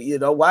 Arsenal, you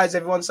know, why is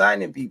everyone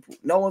signing people?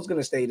 No one's going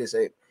to stay the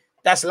same.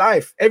 That's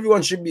life.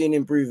 Everyone should be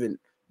improving,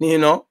 you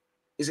know.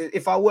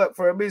 If I work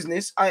for a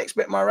business, I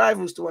expect my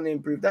rivals to want to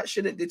improve. That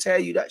shouldn't deter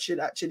you. That should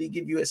actually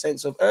give you a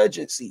sense of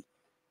urgency.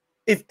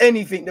 If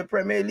anything, the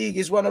Premier League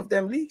is one of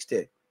them leagues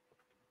there.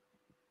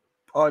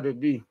 Pardon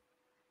me.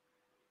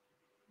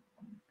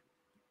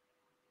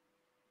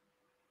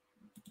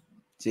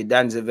 See,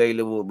 Dan's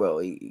available, bro.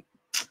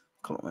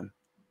 Come on.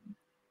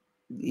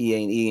 He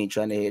ain't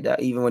trying to hear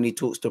that. Even when he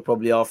talks to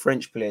probably our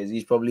French players,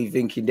 he's probably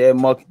thinking they're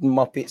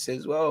muppets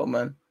as well,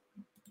 man.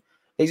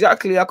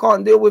 Exactly. I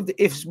can't deal with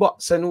the ifs,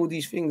 buts, and all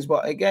these things.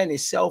 But again,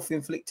 it's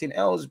self-inflicting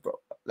L's, bro.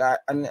 Like,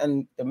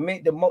 and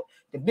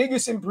the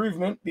biggest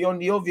improvement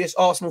beyond the obvious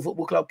Arsenal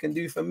Football Club can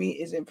do for me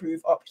is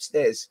improve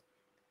upstairs.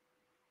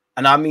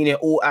 And I mean in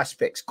all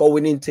aspects.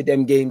 Going into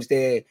them games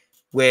there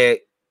where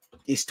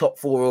it's top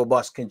 4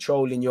 robust,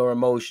 controlling your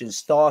emotions,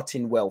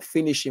 starting well,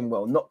 finishing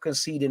well, not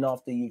conceding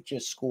after you've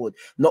just scored,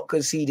 not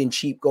conceding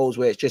cheap goals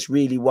where it's just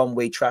really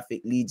one-way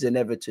traffic, Leeds and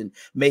Everton,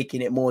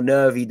 making it more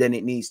nervy than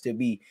it needs to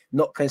be,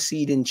 not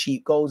conceding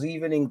cheap goals,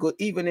 even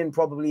in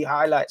probably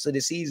highlights of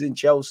the season,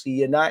 Chelsea,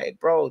 United,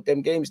 bro,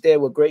 them games there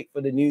were great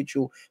for the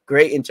neutral,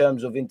 great in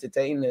terms of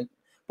entertainment,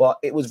 but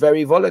it was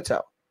very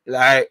volatile.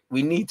 Like,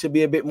 we need to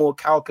be a bit more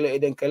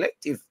calculated and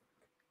collective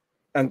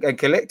and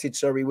collected,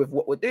 with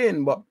what we're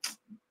doing, but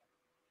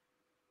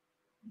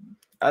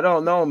I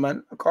don't know,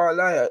 man. I can't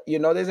lie. You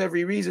know, there's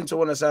every reason to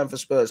want to sign for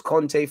Spurs.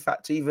 Conte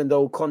factor, even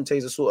though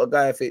Conte's a sort of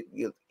guy,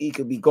 he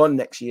could be gone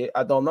next year,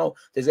 I don't know.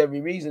 There's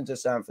every reason to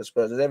sign for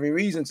Spurs. There's every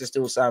reason to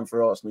still sign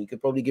for Arsenal. You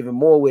could probably give him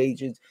more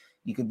wages.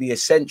 You could be a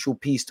central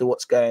piece to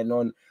what's going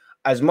on.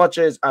 As much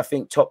as I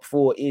think top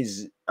 4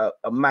 is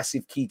a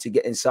massive key to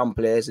getting some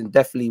players, and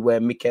definitely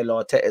where Mikel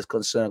Arteta is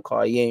concerned,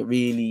 because he ain't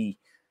really,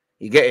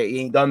 you get it,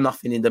 he ain't done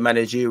nothing in the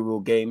managerial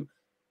game.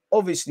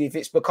 Obviously, if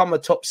it's become a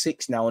top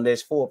 6 now and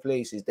there's 4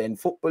 places, then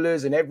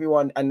footballers and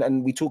everyone,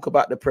 and we talk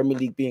about the Premier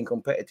League being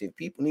competitive,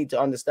 people need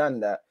to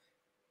understand that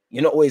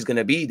you're not always going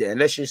to be there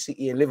unless you're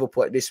City and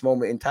Liverpool at this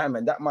moment in time,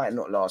 and that might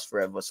not last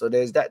forever. So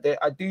there's that there.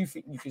 I do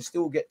think you can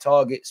still get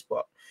targets,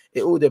 but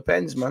it all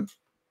depends, man.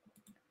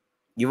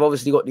 You've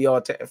obviously got the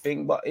Arteta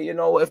thing, but you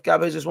know what? If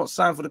Gabby just wants to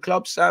sign for the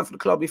club, sign for the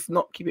club. If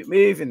not, keep it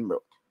moving, bro.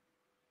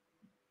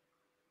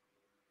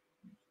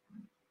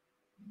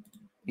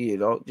 You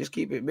know, just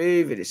keep it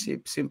moving. It's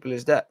simple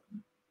as that.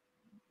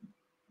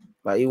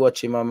 Like, you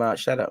watching my mouth?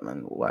 Shut up,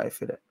 man. Why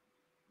for that?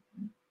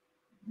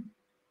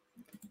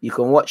 You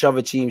can watch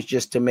other teams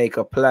just to make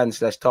a plan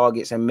 /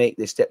 targets and make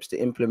the steps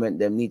to implement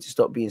them. Need to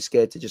stop being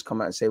scared to just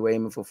come out and say we're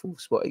aiming for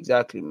 4th spot.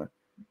 Exactly, man.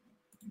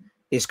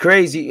 It's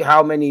crazy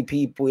how many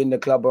people in the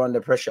club are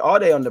under pressure. Are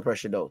they under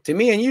pressure, though? To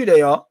me and you,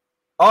 they are.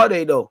 Are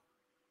they, though?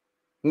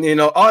 You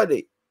know, are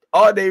they?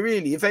 Are they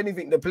really? If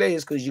anything, the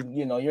players, because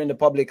you know, you're in the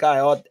public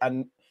eye,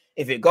 and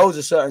if it goes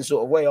a certain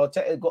sort of way,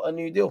 Arteta got a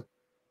new deal.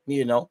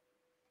 You know,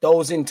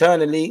 those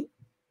internally,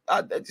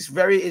 it's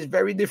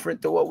very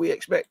different to what we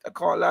expect. I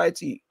can't lie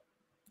to you.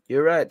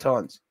 You're right,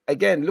 Tons.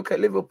 Again, look at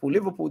Liverpool.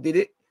 Liverpool did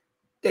it.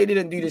 They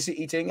didn't do the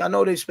City thing. I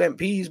know they spent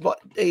peas, but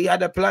they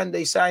had a plan.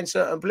 They signed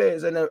certain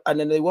players, and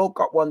then they woke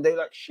up one day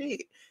like,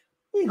 shit,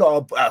 we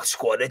got a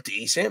squad of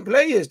decent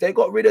players. They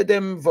got rid of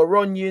them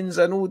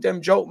Varonians and all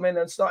them joke men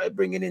and started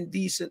bringing in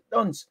decent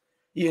duns.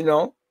 You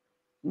know,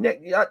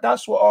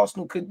 that's what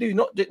Arsenal could do.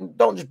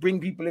 Don't just bring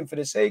people in for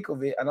the sake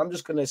of it. And I'm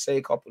just gonna say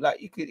a couple.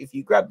 Like, you could, if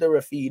you grab the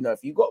Rafinha,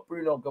 if you got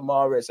Bruno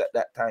Guimaraes at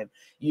that time,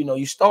 you know,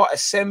 you start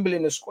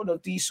assembling a squad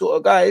of these sort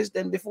of guys.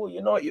 Then before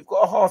you know it, you've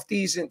got a half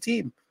decent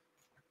team.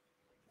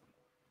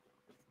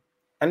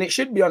 And it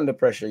should be under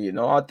pressure, you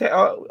know.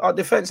 Our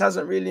defense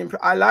hasn't really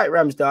improved. I like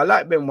Ramsdale. I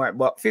like Ben White,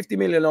 but 50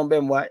 million on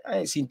Ben White, I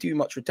ain't seen too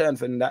much return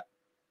from that.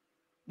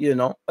 You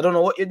know, I don't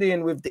know what you're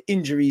doing with the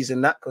injuries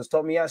and that, because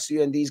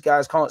Tomiyasu and these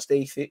guys can't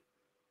stay fit.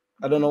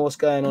 I don't know what's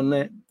going on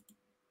there.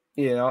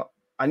 You know,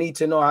 I need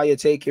to know how you're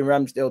taking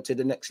Ramsdale to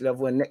the next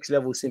level, and next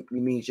level simply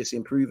means just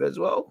improve as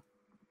well.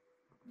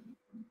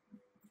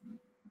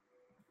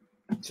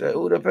 So it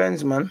all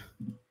depends, man.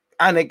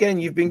 And again,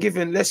 you've been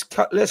given let's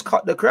cut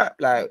the crap.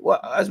 Like what?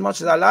 As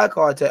much as I like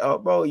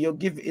Arteta, bro,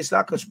 it's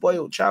like a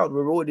spoiled child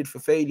rewarded for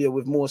failure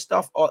with more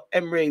stuff.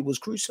 Emery was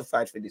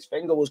crucified for this.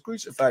 Wenger was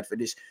crucified for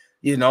this.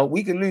 You know,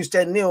 we can lose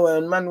 10-0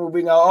 and man will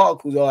bring out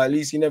articles. Oh, at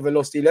least he never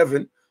lost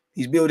 11.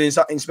 He's building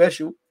something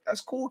special.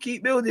 That's cool.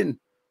 Keep building,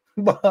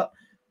 but.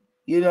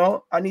 You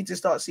know, I need to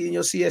start seeing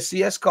your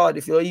CSCS card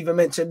if you're even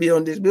meant to be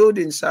on this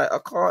building site. I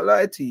can't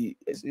lie to you.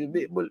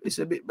 It's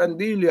a bit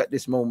banduli at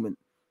this moment.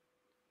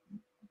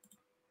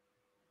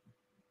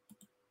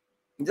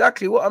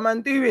 Exactly. What am I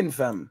doing,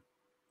 fam?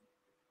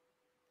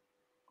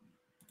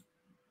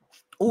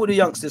 All the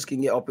youngsters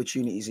can get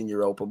opportunities in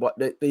Europa, but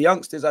the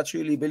youngsters I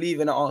truly believe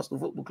in at Arsenal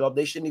Football Club,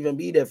 they shouldn't even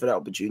be there for that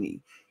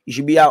opportunity. You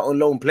should be out on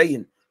loan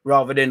playing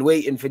rather than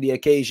waiting for the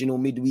occasional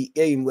midweek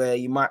game where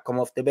you might come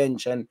off the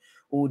bench and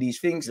all these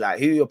things. Like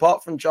who,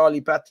 apart from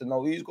Charlie Patton,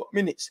 who's got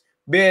minutes?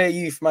 Bare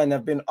youth, man,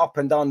 have been up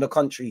and down the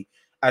country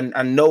and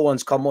no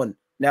one's come on.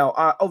 Now,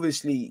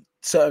 obviously,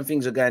 certain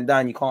things are going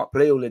down. You can't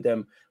play all of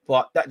them.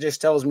 But that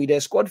just tells me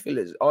they're squad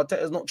fillers.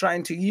 Arteta's not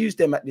trying to use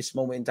them at this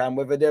moment in time,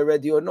 whether they're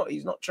ready or not.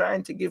 He's not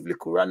trying to give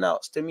little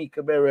runouts to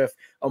Mika Beref,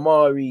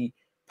 Amari,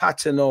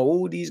 Patino,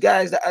 all these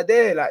guys that are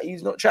there. Like,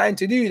 he's not trying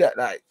to do that.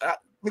 Like,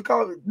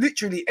 because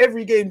literally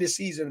every game this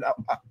season,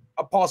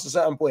 past a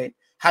certain point,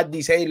 had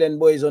these Hayland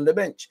boys on the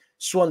bench.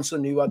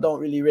 Swanson, who I don't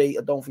really rate,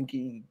 I don't think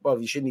he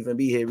shouldn't even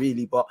be here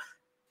really, but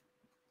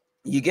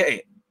you get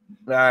it.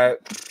 Like,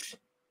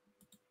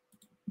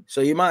 so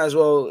you might as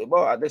well, the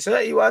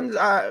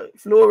 31s,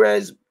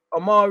 Flores,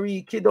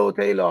 Amari, Kiddo,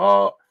 Taylor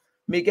Hart,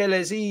 Miguel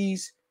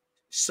Aziz.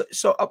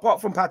 So apart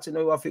from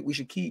Patino, I think we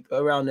should keep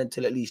around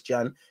until at least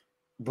Jan.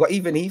 But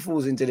even he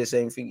falls into the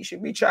same thing. You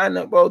should be trying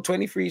to,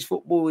 23's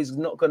football is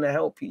not going to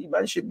help you.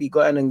 Man should be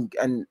going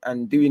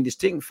and doing this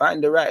thing.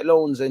 Find the right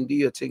loans and do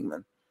your thing,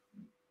 man.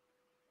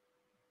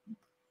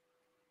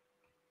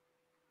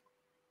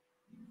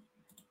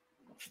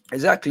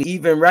 Exactly.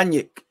 Even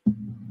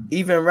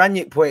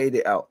Ranić pointed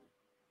it out.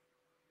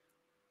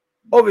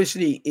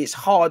 Obviously, it's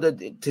harder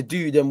to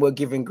do than we're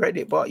giving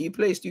credit, but you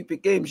play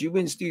stupid games, you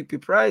win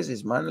stupid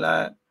prizes, man.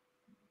 Like,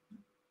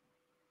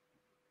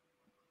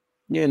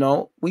 you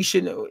know, we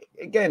shouldn't.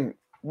 Again,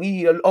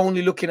 we are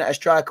only looking at a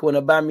striker when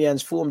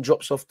Aubameyang's form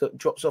drops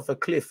off a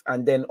cliff,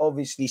 and then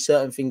obviously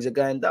certain things are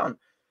going down.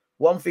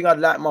 One thing I'd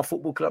like my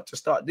football club to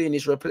start doing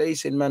is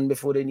replacing man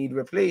before they need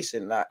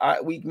replacing. Like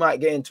we might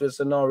get into a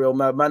scenario,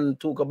 man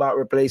talk about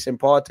replacing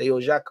Partey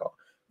or Xhaka,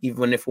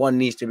 even if one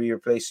needs to be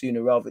replaced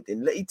sooner rather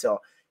than later.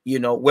 You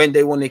know, when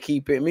they want to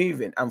keep it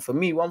moving. And for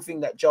me, one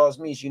thing that jars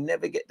me is you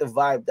never get the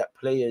vibe that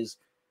players,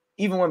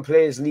 even when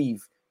players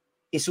leave,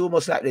 it's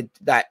almost like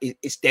that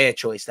it's their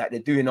choice, like they're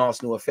doing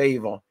Arsenal a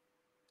favour.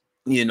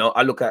 You know,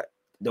 I look at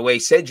the way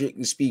Cedric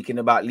is speaking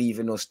about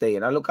leaving or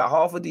staying. I look at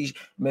half of these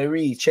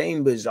Marie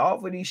Chambers,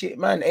 half of these shit,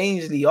 man,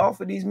 Ainsley,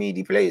 half of these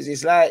meaty players.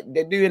 It's like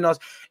they're doing us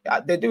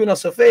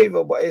a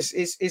favor, but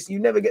it's you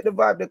never get the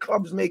vibe. The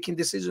club's making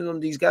decisions on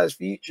these guys'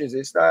 futures.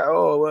 It's like,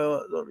 oh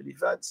well, I don't really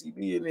fancy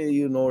being here,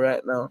 you know,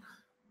 right now.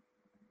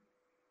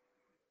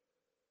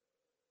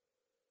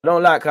 I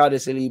don't like how the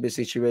Saliba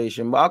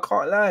situation, but I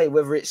can't lie.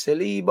 Whether it's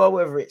Saliba,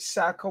 whether it's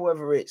Saka,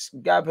 whether it's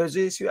Gab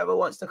Jesus, whoever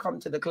wants to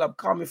come to the club,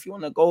 come. If you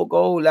want to go.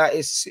 Like,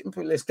 it's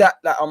simple as that.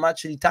 Like, I'm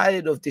actually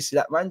tired of this.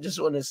 Like, man,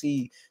 just want to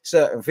see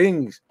certain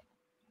things.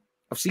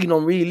 I've seen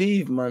on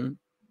leave, man.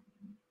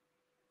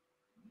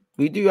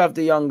 We do have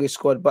the youngest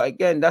squad, but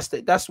again,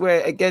 that's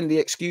where again the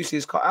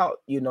excuses cut out.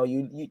 You know,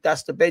 you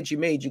that's the bed you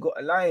made. You got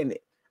to lie in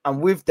it. And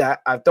with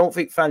that, I do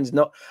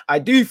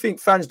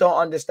think fans don't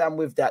understand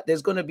with that.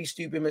 There's going to be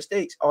stupid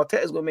mistakes.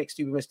 Arteta's going to make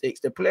stupid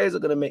mistakes. The players are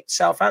going to make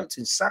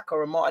Southampton,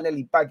 Saka and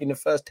Martinelli bagging the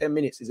first 10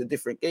 minutes is a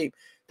different game.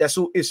 That's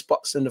all if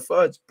spots in the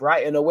thirds.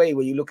 Brighton away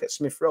when you look at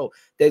Smith Rowe.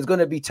 There's going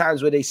to be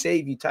times where they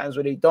save you, times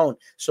where they don't.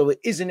 So it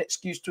is an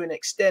excuse to an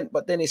extent,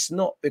 but then it's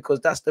not because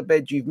that's the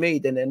bed you've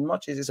made. And then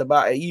much as it's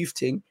about a youth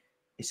thing,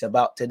 it's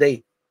about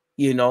today.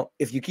 You know,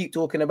 if you keep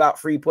talking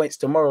about 3 points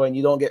tomorrow and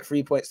you don't get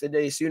 3 points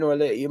today, sooner or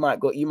later you might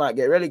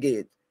get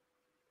relegated,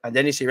 and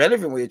then it's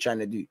irrelevant what you're trying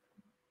to do.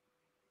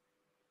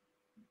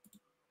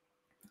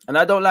 And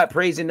I don't like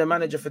praising the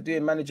manager for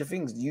doing manager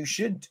things. You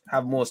should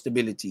have more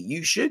stability.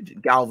 You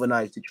should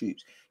galvanize the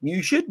troops.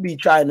 You should be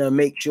trying to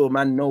make sure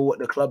man know what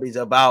the club is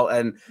about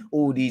and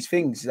all these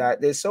things.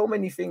 Like, there's so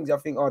many things I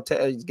think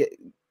Arteta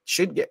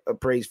should get a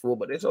praise for,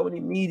 but there's so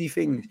many meaty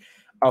things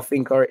I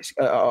think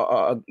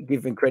are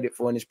given credit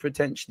for, and it's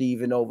potentially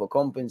even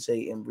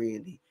overcompensating,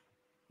 really.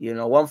 You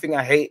know, one thing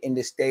I hate in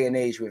this day and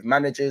age with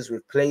managers,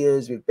 with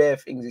players, with bare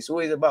things, it's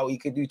always about what you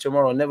can do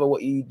tomorrow, never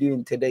what you're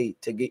doing today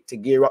to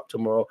gear up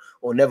tomorrow,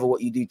 or never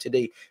what you do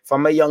today. If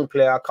I'm a young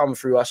player, I come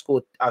through, I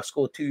score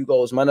 2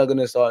 goals, man, I'm going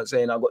to start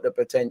saying I've got the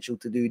potential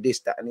to do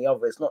this, that, and the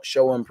other. It's not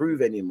show and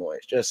prove anymore.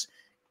 It's just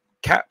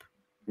cap,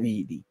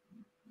 really.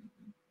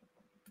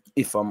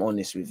 If I'm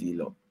honest with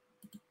you, lot.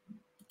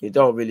 It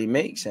don't really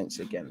make sense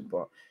again,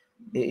 but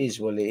it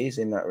is what it is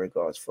in that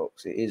regards,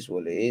 folks. It is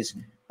what it is.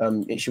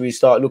 Should we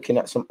start looking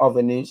at some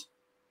other news?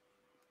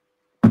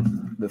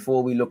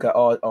 before we look at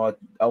our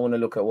I want to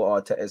look at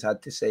what Arteta's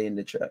had to say in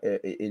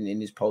the in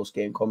his post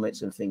game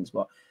comments and things.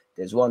 But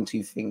there's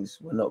two things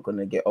we're not going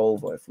to get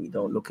over if we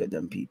don't look at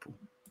them, people.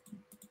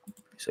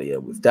 So yeah,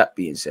 with that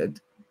being said,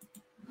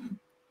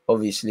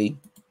 obviously,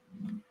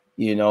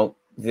 you know,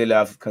 Villa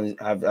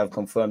have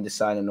confirmed the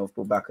signing of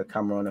Boubacar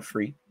Kamara on a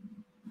free.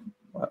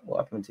 What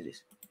happened to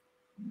this?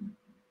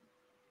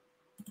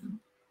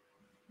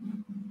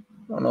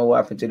 I don't know what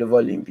happened to the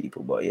volume,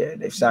 people, but yeah,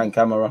 they've signed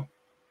Kamara.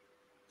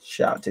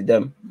 Shout out to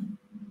them.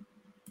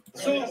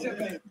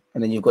 And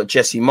then you've got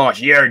Jesse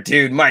Marsch. Yeah,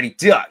 dude, Mighty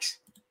Ducks.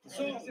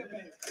 So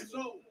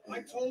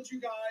I told you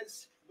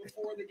guys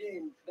before the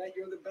game that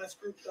you're the best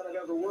group that I've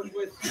ever worked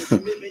with, the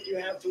commitment you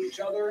have to each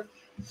other,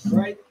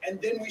 right?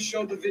 And then we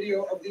showed the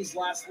video of these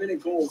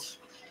last-minute goals.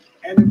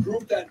 And a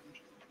group that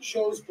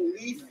shows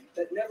belief,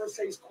 that never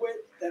says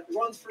quit, that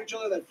runs for each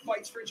other, that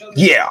fights for each other,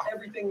 yeah,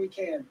 everything we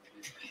can.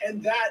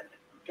 And that,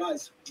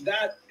 guys,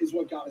 that is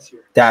what got us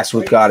here. That's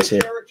what got us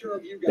here. Character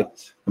of you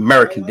guys. The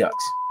American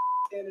Ducks.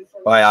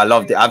 Oh, yeah, I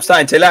loved it. I'm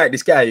starting to like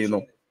this guy, you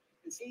know.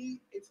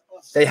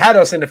 They had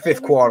us in the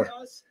fifth quarter.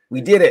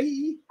 We did it.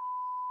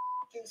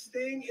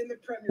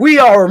 We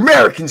are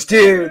Americans,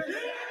 dude.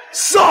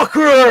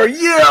 Soccer,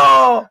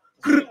 yeah.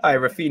 Hey,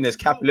 Rafinha's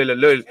cap,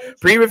 little.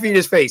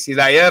 Pre-Rafinha's face. He's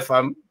like, yeah,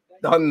 fam.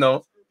 Don't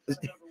know.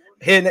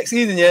 Here next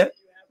season, yeah.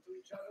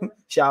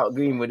 Shout out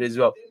Greenwood as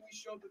well.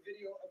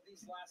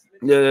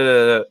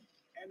 No.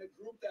 And a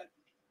group that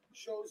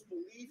shows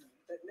belief,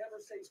 that never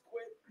says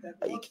quit,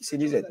 that you can see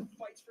his head.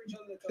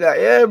 Like,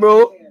 yeah,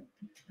 bro.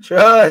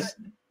 Trust.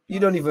 You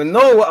don't even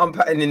know what I'm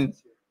patterning.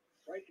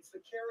 Right? It's the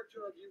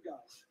character of you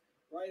guys.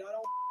 Right?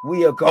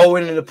 We are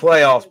going to the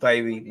playoffs,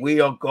 baby.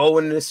 We are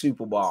going to the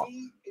Super Bowl.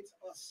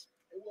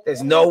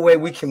 There's no way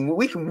we can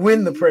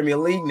win the Premier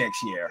League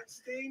next year.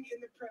 Staying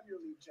in the Premier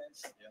League,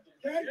 gents.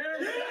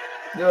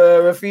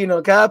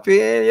 Rafinha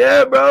capping.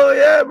 Yeah,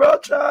 bro.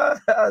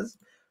 Trust.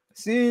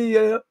 See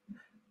ya.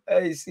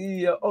 Hey,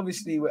 see ya.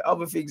 Obviously, with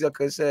other things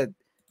like I said,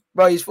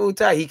 bro, he's full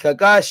time. He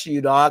Kagashi,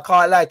 you know. I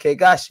can't lie,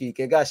 Kagashi.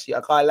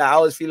 I can't lie. I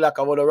always feel like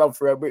I want to run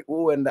for a brick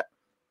wall and that,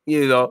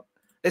 you know.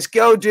 Let's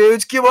go,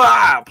 dudes. Come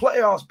on.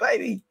 Playoffs,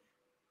 baby.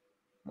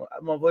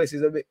 My voice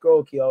is a bit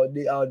croaky. I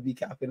would be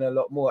capping a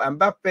lot more. And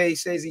Mbappe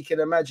says he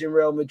can imagine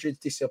Real Madrid's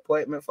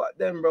disappointment. Fuck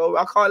them, bro.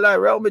 I can't lie.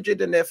 Real Madrid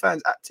and their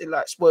fans acting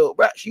like spoiled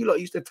brats. You lot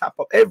used to tap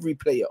up every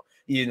player,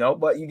 you know.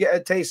 But you get a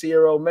taste of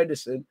your own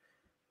medicine.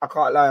 I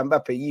can't lie,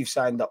 Mbappe. You've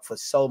signed up for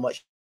so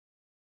much.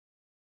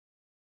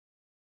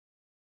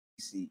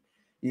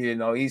 You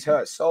know, he's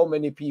hurt so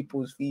many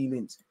people's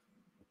feelings.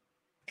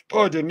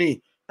 Pardon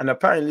me. And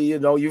apparently, you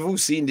know, you've all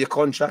seen the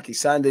contract. He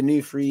signed a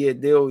new 3-year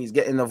deal. He's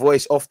getting a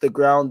voice off the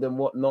ground and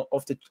whatnot,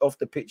 off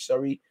the pitch,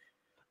 sorry.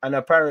 And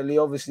apparently,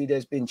 obviously,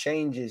 there's been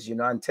changes. You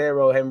know,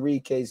 Antero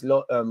Henrique's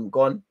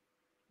gone.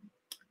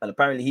 And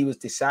apparently, he was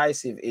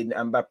decisive in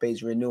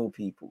Mbappe's renewal,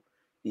 people.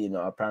 You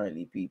know,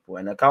 apparently, people.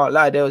 And I can't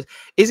lie,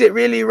 is it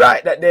really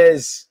right that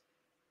there's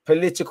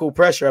political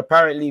pressure?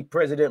 Apparently,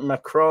 President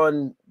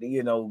Macron,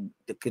 you know,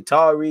 the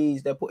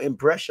Qataris, they're putting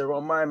pressure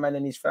on my man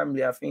and his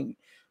family, I think.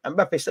 And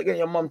Mbappe, start getting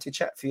your mom to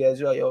chat for you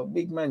as well. You're a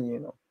big man, you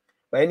know.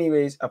 But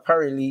anyways,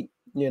 apparently,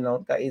 you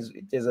know,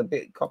 there's a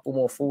couple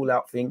more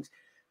fallout things.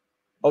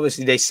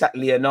 Obviously, they sacked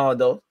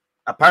Leonardo.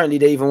 Apparently,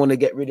 they even want to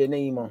get rid of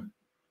Neymar.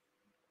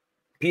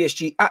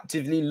 PSG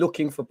actively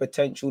looking for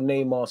potential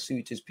Neymar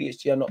suitors.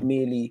 PSG are not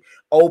merely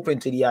open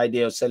to the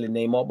idea of selling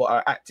Neymar, but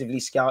are actively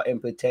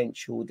scouting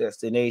potential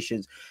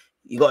destinations.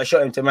 You got to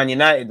show him to Man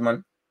United,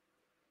 man.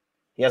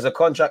 He has a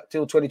contract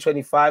till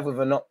 2025 with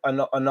an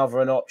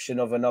option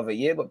of another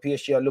year, but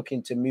PSG are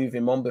looking to move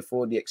him on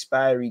before the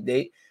expiry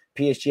date.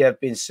 PSG have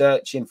been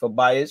searching for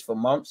buyers for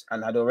months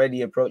and had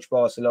already approached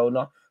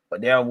Barcelona,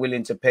 but they are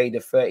unwilling to pay the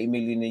 30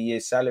 million a year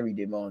salary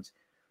demands.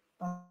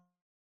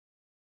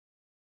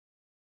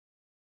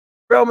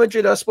 Real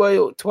Madrid are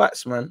spoiled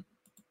twats, man.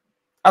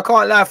 I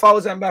can't lie. If I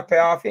was Mbappe,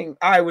 I think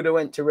I would have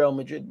went to Real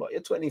Madrid, but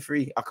you're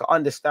 23. I could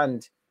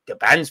understand the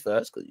bans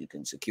first because you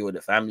can secure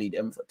the family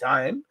them for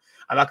time.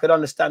 And I could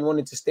understand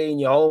wanting to stay in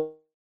your home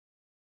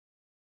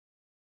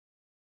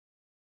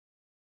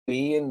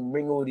and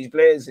bring all these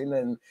players in,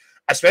 and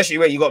especially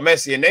where you got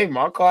Messi and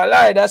Neymar. I can't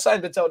lie. That's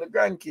something to tell the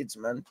grandkids,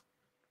 man.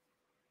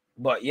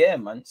 But yeah,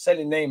 man,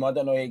 selling Neymar, I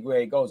don't know where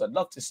he goes. I'd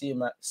love to see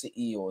him at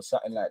City or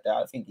something like that.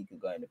 I think he could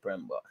go in the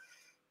Prem, but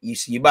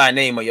you buy a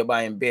Neymar, you're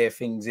buying bare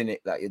things in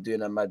it, like you're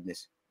doing a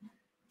madness.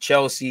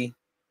 Chelsea,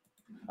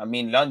 I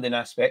mean, London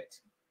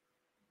aspect,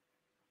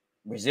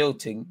 Brazil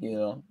thing, you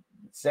know.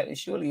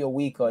 Surely you're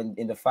weaker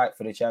in the fight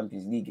for the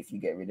Champions League if you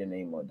get rid of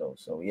Neymar, though.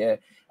 So, yeah,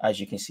 as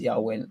you can see, I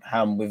went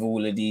ham with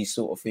all of these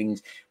sort of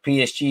things.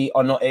 PSG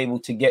are not able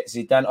to get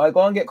Zidane. I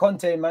go and get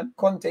Conte, man.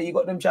 Conte, you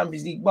got them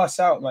Champions League bus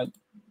out, man.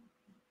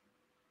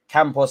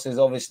 Campos has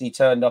obviously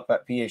turned up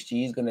at PSG.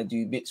 He's going to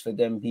do bits for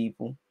them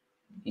people.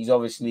 He's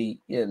obviously,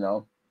 you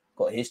know,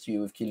 got history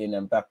with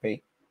Kylian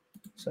Mbappe.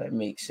 So it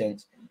makes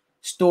sense.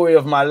 Story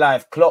of my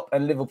life. Klopp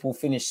and Liverpool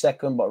finished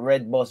second, but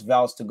Red Boss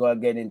vows to go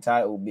again in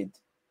title bid.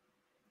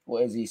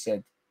 What has he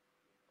said?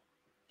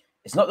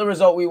 It's not the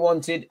result we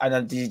wanted. And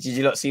then did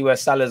you not see where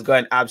Salah's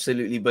going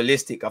absolutely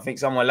ballistic? I think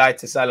someone lied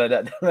to Salah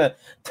that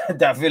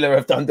that Villa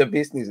have done the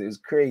business. It was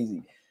crazy.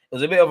 It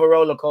was a bit of a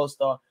roller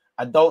coaster.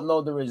 I don't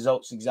know the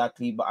results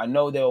exactly, but I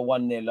know they were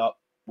 1-0 up.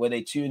 Were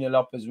they 2-0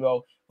 up as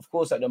well? Of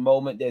course, at the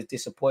moment, there's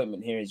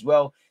disappointment here as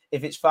well.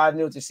 If it's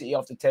 5-0 to City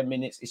after 10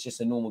 minutes, it's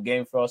just a normal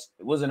game for us.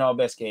 It wasn't our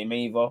best game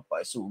either,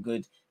 but it's all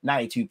good.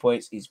 92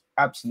 points is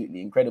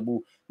absolutely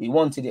incredible. We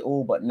wanted it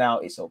all, but now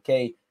it's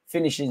okay.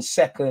 Finishing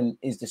second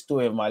is the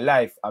story of my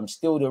life. I'm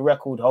still the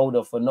record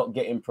holder for not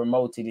getting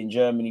promoted in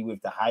Germany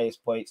with the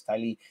highest points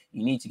tally.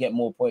 You need to get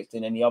more points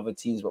than any other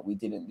teams, but we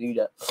didn't do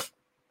that.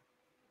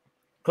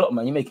 Klopp,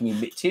 man, you're making me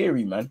a bit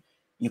teary, man.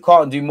 You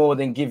can't do more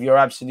than give your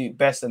absolute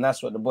best, and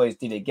that's what the boys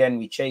did again.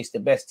 We chased the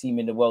best team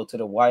in the world to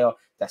the wire.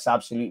 That's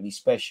absolutely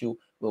special.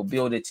 We'll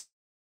build it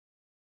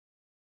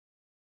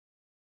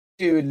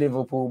with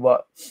Liverpool,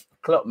 but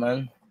Klopp,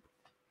 man,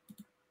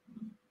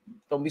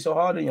 don't be so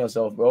hard on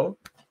yourself, bro.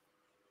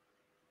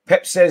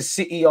 Pep says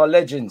City are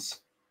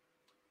legends.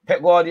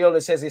 Pep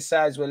Guardiola says his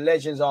sides were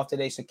legends after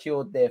they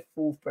secured their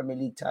 4th Premier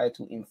League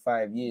title in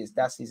 5 years.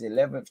 That's his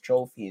 11th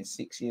trophy in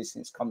 6 years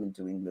since coming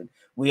to England.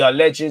 We are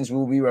legends.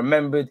 We'll be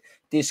remembered.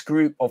 This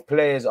group of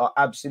players are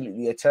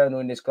absolutely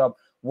eternal in this club.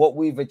 What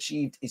we've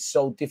achieved is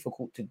so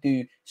difficult to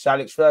do. Sir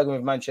Alex Ferguson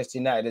with Manchester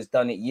United has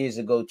done it years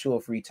ago, 2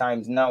 or 3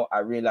 times. Now I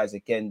realize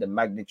again the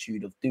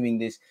magnitude of doing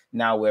this.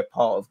 Now we're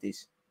part of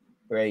this.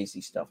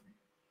 Crazy stuff.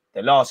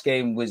 The last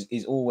game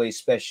is always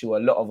special, a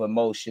lot of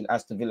emotion.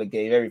 Aston Villa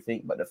gave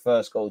everything, but the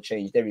first goal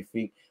changed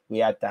everything. We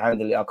had to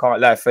handle it. I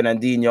can't lie,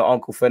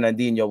 Uncle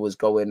Fernandinho was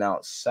going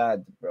out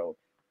sad, bro.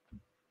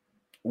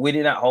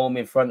 Winning at home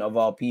in front of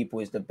our people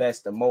is the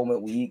best. The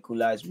moment we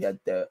equalized, we had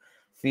the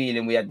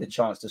feeling, we had the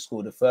chance to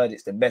score the third.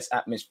 It's the best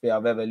atmosphere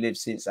I've ever lived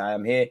since I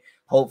am here.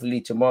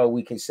 Hopefully tomorrow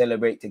we can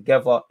celebrate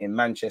together in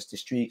Manchester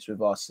streets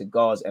with our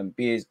cigars and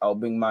beers. I'll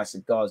bring my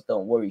cigars,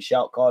 don't worry.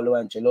 Shout Carlo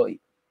Ancelotti.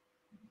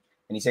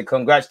 And he said,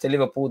 congrats to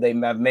Liverpool. They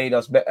have made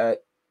us better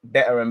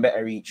and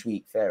better each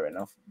week. Fair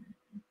enough.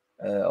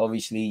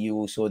 Obviously, you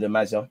all saw the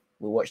Mazza.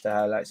 We'll watch the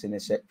highlights in a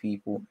sec,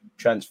 people.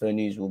 Transfer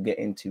news we'll get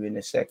into in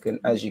a second.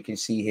 As you can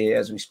see here,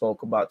 as we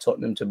spoke about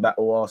Tottenham to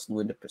battle Arsenal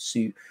in the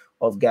pursuit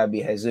of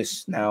Gabby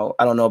Jesus. Now,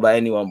 I don't know about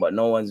anyone, but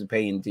no one's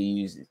paying to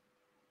use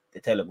the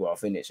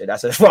Telegraph, innit? So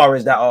that's as far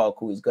as that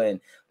article is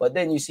going. But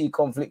then you see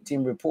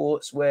conflicting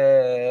reports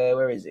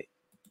where is it?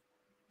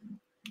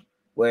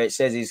 Where it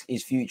says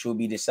his future will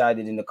be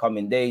decided in the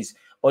coming days.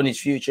 On his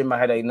future, in my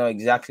head, I know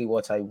exactly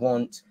what I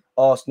want.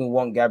 Arsenal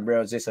want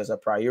Gabriel Jesus as a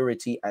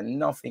priority, and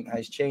nothing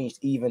has changed.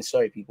 Even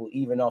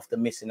after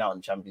missing out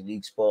on Champions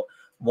League spot,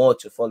 more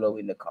to follow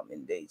in the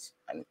coming days.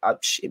 And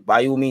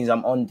by all means,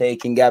 I'm on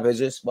taking Gabriel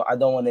Jesus, but I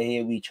don't want to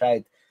hear we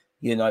tried.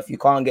 You know, if you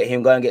can't get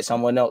him, go and get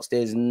someone else.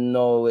 There's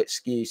no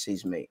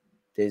excuses, mate.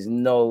 There's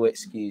no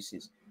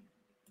excuses.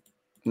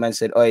 Man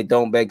said, "Oh,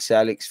 don't beg Sir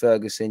Alex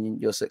Ferguson.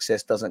 Your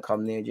success doesn't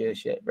come near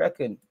just yet."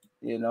 Reckon,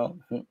 you know,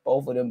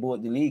 both of them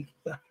bought the league.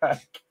 To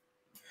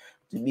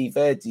be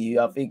fair to you,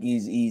 I think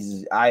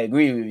he's. I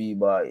agree with you,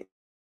 but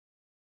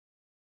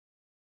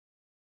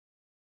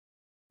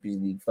his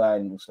league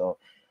final, so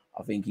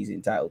I think he's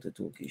entitled to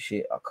talk his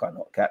shit. I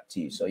cannot cap to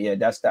you. So yeah,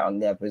 that's that on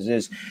there.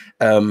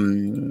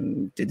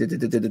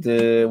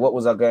 What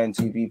was I going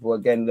to, people?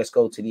 Again, let's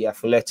go to the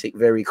Athletic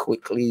very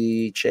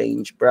quickly.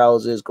 Change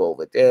browsers. Go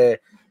over there.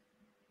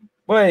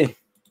 Boy,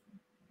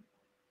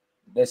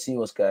 let's see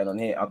what's going on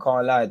here. I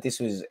can't lie,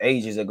 this was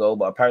ages ago,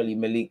 but apparently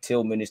Malik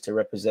Tillman is to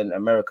represent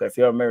America. If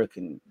you're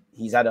American,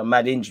 he's had a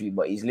mad injury,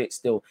 but he's lit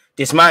still.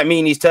 This might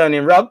mean he's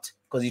turning rugged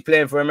because he's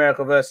playing for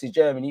America versus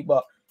Germany,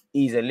 but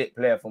he's a lit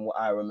player from what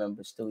I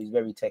remember still. He's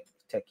very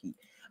techie.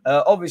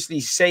 Obviously,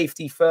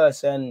 safety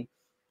first, and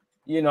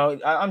you know,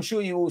 I'm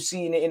sure you've all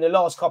seen it in the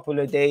last couple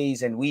of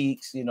days and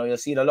weeks. You know, you're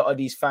seeing a lot of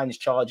these fans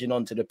charging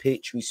onto the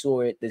pitch. We saw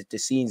it, the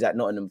scenes at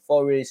Nottingham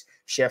Forest,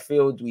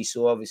 Sheffield. We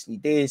saw obviously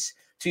this.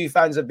 2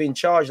 fans have been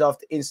charged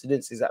after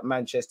incidences at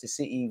Manchester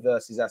City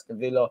versus Aston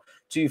Villa.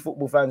 2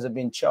 football fans have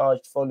been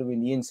charged following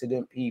the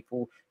incident,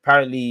 people.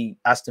 Apparently,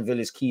 Aston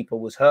Villa's keeper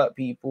was hurt,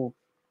 people.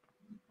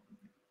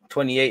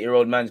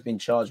 28-year-old man's been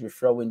charged with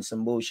throwing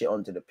some bullshit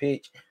onto the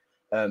pitch.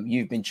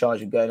 You've been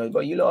charged with going on,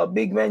 but you lot are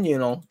big men, you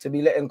know, to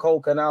be letting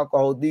coke and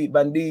alcohol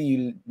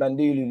bandulu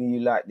you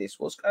like this.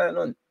 What's going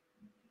on?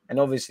 And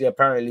obviously,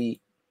 apparently,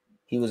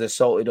 he was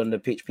assaulted on the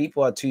pitch.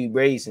 People are too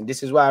brazen.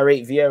 This is why I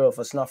rate Vieira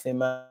for snuffing,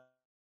 man.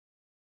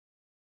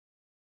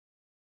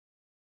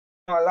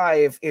 I can't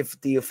lie,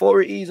 if the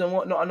authorities and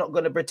whatnot are not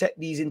going to protect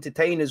these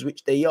entertainers,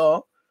 which they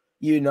are,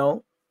 you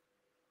know,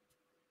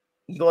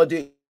 you got to do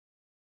it.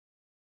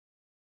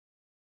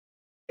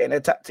 Getting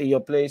attacked to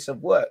your place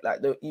of work, like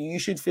you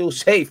should feel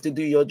safe to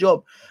do your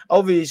job.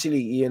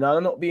 Obviously, you know,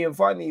 I'm not being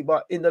funny,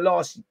 but in the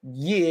last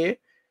year,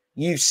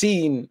 you've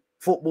seen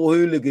football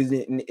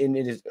hooliganism.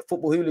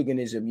 Football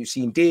hooliganism. You've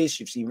seen this.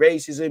 You've seen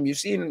racism. You've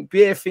seen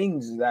bare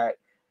things like,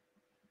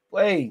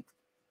 wait,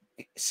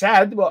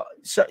 sad, but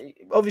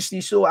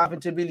obviously saw what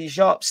happened to Billy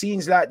Sharp.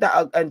 Scenes like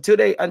that, until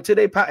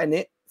they pattern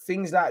it,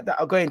 things like that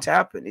are going to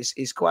happen.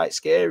 It's quite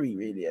scary,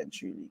 really and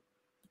truly.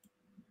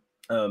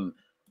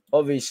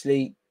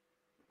 Obviously,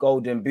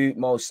 Golden Boot,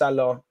 Mo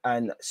Salah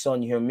and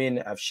Son Heung-min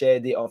have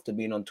shared it after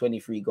being on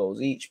 23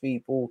 goals each,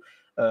 people.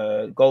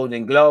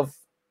 Golden Glove.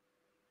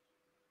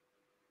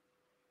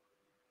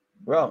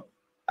 Well,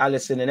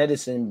 Allison and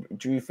Edison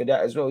drew for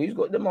that as well. Who's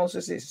got the most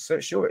assists? So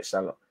sure, it's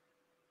Salah.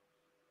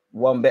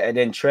 One better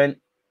than Trent.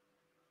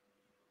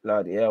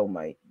 Bloody hell,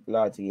 mate.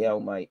 Bloody hell,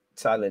 mate.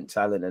 Talent,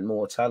 and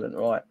more talent,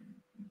 right?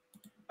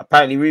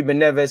 Apparently, Ruben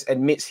Neves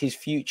admits his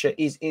future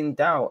is in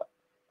doubt.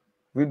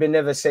 Ruben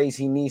Neves says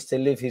he needs to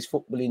live his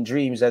footballing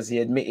dreams as he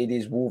admitted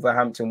his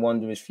Wolverhampton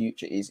Wanderers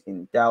future is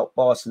in doubt.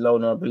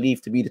 Barcelona are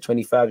believed to be the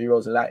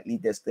 25-year-old's likely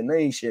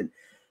destination.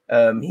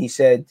 He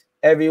said,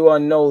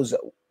 everyone knows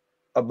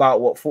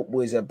about what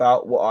football is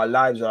about, what our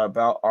lives are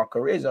about. Our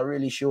careers are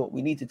really short.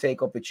 We need to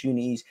take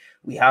opportunities.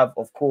 We have,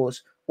 of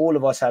course, all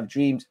of us have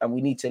dreams, and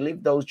we need to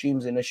live those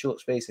dreams in a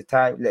short space of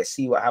time. Let's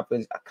see what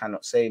happens. I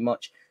cannot say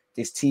much.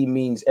 This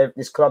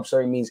club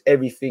means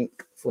everything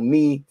for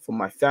me, for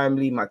my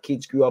family. My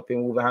kids grew up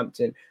in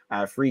Wolverhampton. I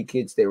have 3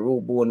 kids. They were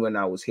all born when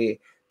I was here.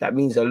 That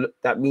means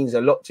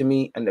a lot to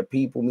me, and the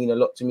people mean a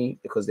lot to me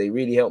because they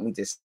really helped me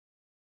to.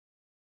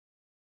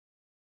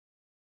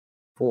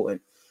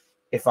 Important.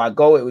 If I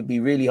go, it would be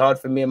really hard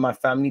for me and my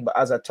family. But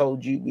as I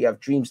told you, we have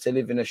dreams to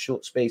live in a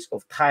short space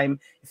of time.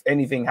 If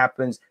anything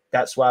happens,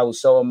 that's why I was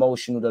so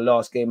emotional the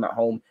last game at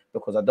home,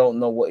 because I don't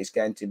know what it's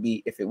going to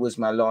be. If it was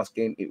my last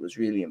game, it was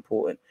really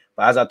important.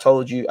 But as I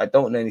told you, I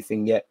don't know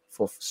anything yet.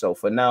 So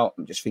for now,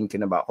 I'm just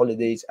thinking about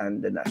holidays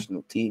and the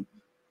national team.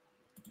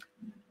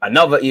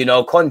 Another,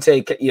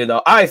 Conte,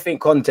 I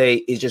think Conte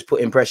is just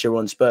putting pressure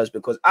on Spurs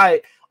because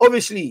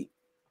obviously,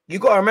 you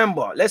got to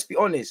remember, let's be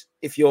honest,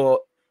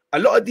 a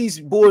lot of these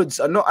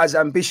boards are not as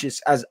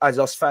ambitious as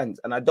us fans.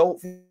 And I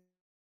don't think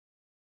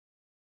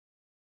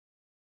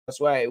that's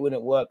why it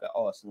wouldn't work at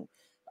Arsenal.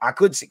 I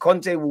could see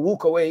Conte will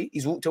walk away.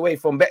 He's walked away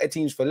from better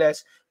teams for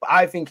less. But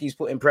I think he's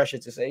putting pressure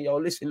to say, yo,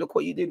 listen, look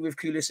what you did with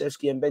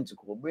Kulusevski and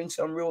Bentancur. Bring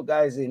some real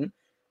guys in.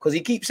 Because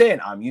he keeps saying,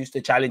 I'm used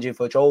to challenging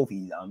for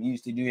trophies. I'm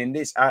used to doing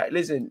this.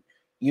 Listen,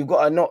 you've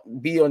got to not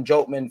be on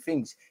jokeman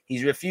things.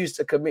 He's refused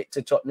to commit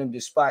to Tottenham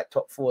despite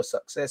top 4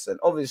 success. And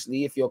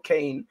obviously, if you're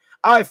Kane,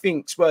 I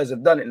think Spurs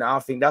have done it now. I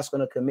think that's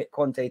going to commit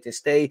Conte to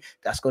stay.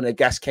 That's going to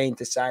gas Kane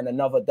to sign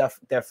another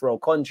death row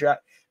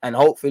contract. And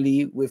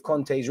hopefully, with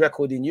Conte's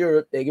record in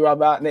Europe, they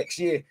grab out next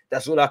year.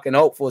 That's all I can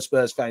hope for,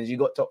 Spurs fans. You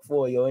got top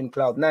 4, you're in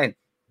cloud 9.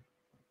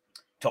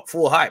 Top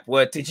 4 hype.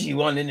 Word to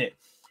G1, innit?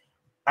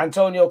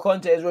 Antonio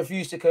Conte has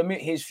refused to commit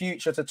his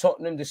future to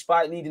Tottenham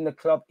despite leading the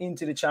club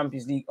into the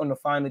Champions League on the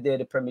final day of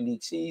the Premier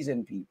League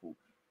season, people.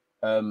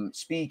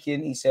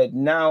 Speaking, he said,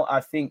 now I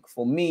think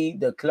for me,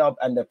 the club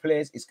and the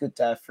players, it's good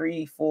to have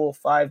 3, 4,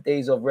 5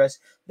 days of rest.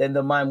 Then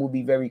the mind will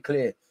be very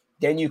clear.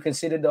 Then you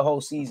consider the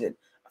whole season.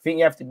 I think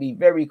you have to be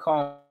very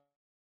calm.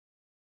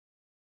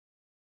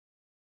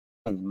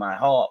 My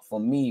heart, for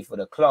me, for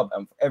the club,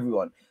 and for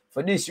everyone.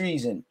 For this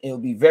reason, it will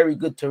be very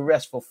good to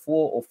rest for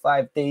 4 or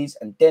 5 days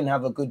and then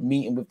have a good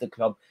meeting with the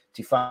club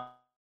to find.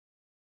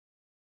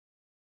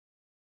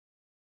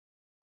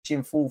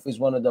 Fourth is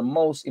one of the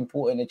most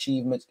important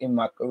achievements in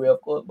my career.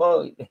 Of course,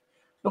 boy,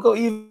 look at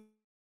you.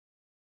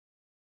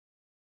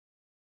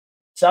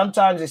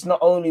 Sometimes it's not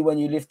only when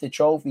you lift the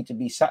trophy to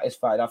be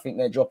satisfied. I think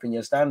they're dropping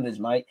your standards,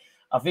 mate.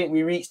 I think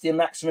we reached the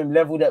maximum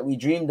level that we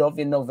dreamed of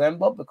in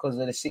November because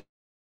of the 6.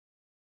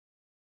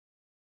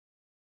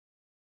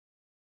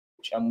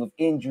 And with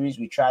injuries,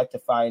 we tried to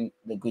find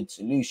the good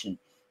solution.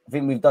 I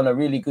think we've done a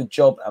really good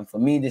job. And for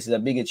me, this is a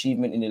big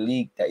achievement in the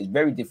league that is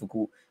very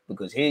difficult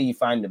because here you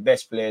find the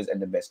best players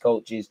and the best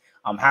coaches.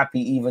 I'm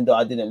happy, even though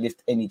I didn't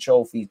lift any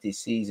trophies this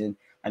season.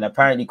 And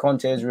apparently,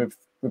 Conte has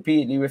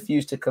repeatedly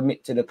refused to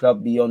commit to the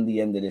club beyond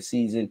the end of the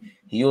season.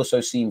 He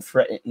also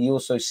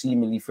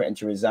seemingly threatened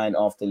to resign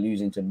after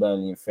losing to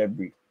Burnley in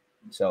February.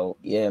 So,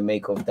 yeah,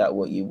 make of that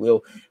what you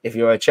will. If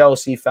you're a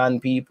Chelsea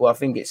fan, people, I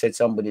think it said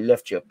somebody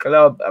left your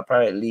club.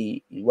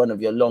 Apparently, one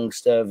of your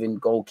long-serving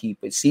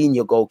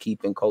senior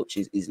goalkeeping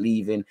coaches is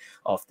leaving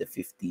after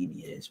 15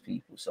 years,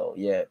 people. So,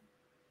 yeah,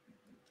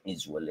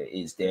 is what it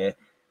is there.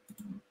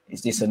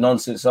 Is this a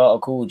nonsense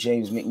article?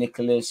 James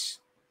McNicholas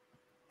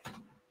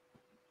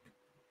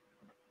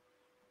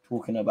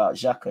talking about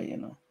Xhaka, you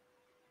know.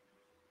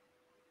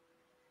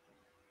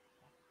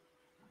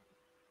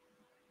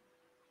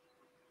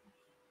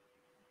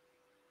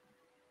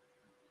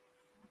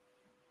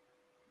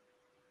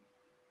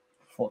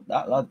 Fuck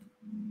that, lad.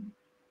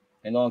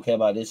 They don't care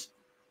about this.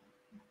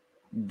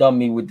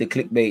 Dummy with the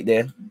clickbait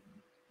there.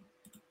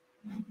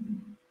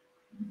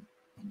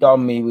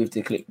 Dummy with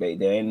the clickbait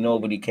there. Ain't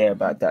nobody care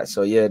about that.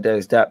 So, yeah,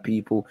 there's that,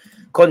 people.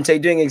 Conte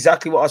doing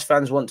exactly what us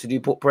fans want to do.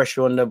 Put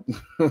pressure on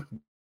the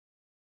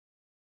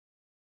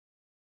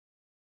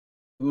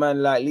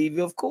man like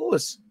Levy, of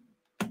course.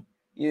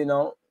 You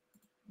know,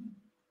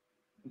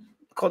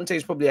 Conte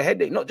is probably a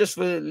headache, not just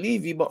for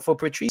Levy, but for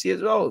Patrici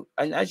as well.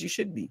 And as you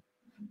should be.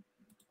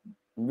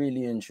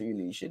 Really and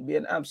truly. It should be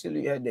an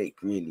absolute headache,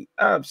 really.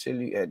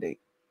 Absolute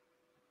headache.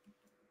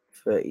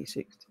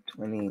 36 to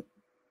 20.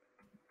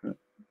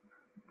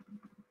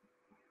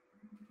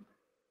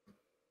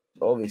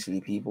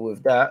 obviously, people,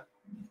 with that,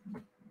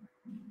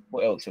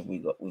 what else have we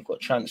got? We've got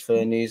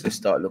transfer news. Let's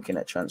start looking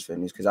at transfer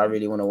news because I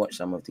really want to watch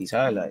some of these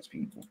highlights,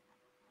 people.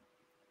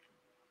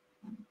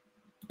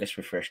 Let's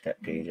refresh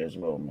that page as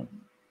well, man.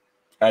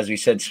 As we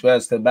said,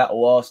 Spurs to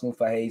battle Arsenal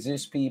for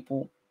Jesus,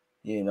 people.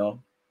 You know,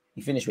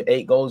 he finished with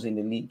 8 goals in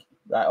the league.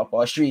 Right up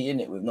our street,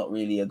 innit, with not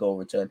really a goal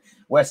return.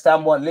 West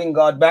Ham want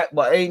Lingard back,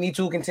 but ain't he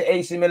talking to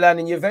AC Milan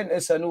and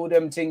Juventus and all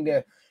them thing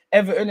there?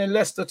 Everton and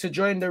Leicester to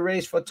join the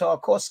race for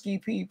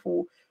Tarkowski,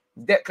 people.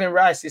 Declan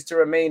Rice is to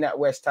remain at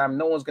West Ham.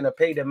 No one's going to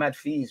pay the mad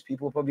fees.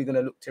 People are probably going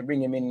to look to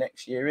bring him in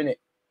next year, innit?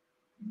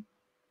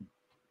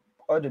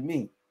 Pardon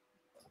me.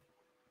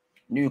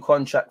 New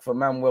contract for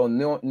Manuel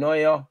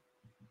Neuer.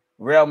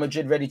 Real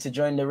Madrid ready to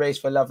join the race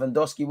for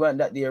Lewandowski. Weren't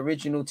that the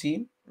original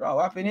team? Bro,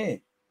 what happened here?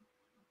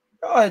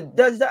 Oh,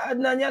 does that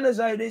Adnan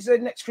Januzaj? They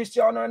said next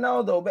Cristiano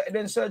Ronaldo better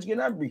than Serge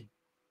Gnabry.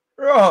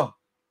 Bro.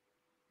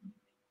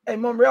 Hey,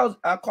 Monreal,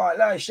 I can't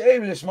lie.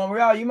 Shameless,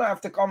 Monreal, you might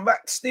have to come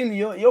back still.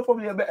 You're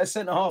probably a better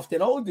centre-half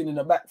than Holding in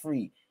the back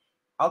three.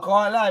 I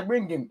can't lie.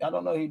 Bring him. I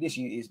don't know who this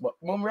is, but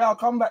Monreal,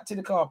 come back to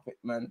the carpet,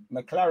 man.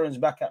 McLaren's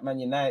back at Man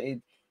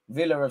United.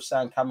 Villa have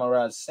signed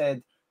Camaraz,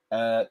 said.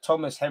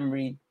 Thomas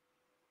Henry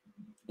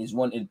is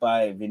wanted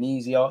by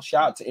Venezia.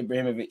 Shout out to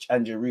Ibrahimovic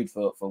and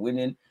Giroud for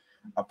winning.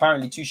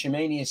 Apparently,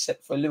 Tuchemani is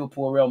set for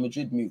Liverpool Real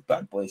Madrid move.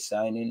 Bad boy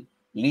signing.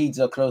 Leeds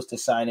are close to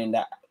signing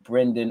that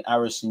Brendan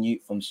Arrowson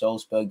from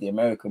Salzburg, the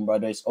American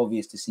brother. It's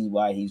obvious to see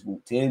why he's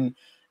walked in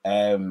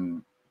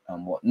and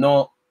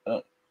whatnot.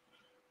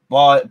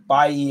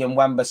 Bailly and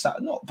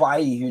Wan-Bissaka, not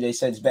Bailly, who they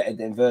said is better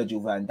than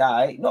Virgil van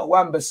Dijk, not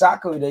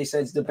Wan-Bissaka, who they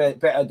said is the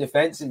better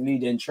defensively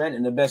than Trent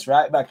and the best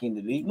right back in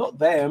the league. Not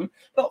them,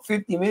 not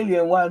 50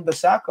 million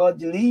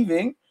Wan-Bissaka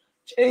leaving.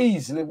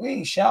 Jeez,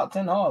 Louise, shout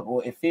Ten Hag,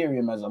 or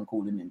Ethereum as I'm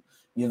calling him.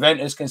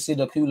 Juventus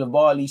consider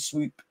Koulibaly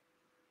swoop.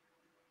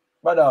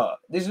 Brother,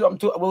 this is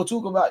what we'll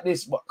talk about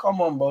this, but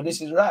come on, bro.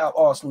 This is right up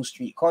Arsenal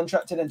Street.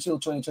 Contracted until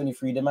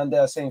 2023. The man they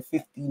are saying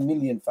 50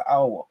 million per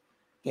hour.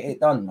 Get it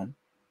done, man.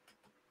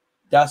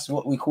 That's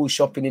what we call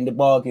shopping in the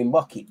bargain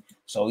bucket.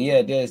 So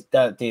yeah, there's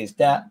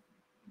that.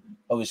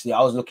 Obviously,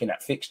 I was looking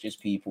at fixtures,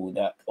 people,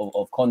 that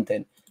of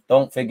content.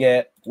 Don't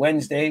forget,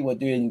 Wednesday we're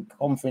doing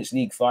Conference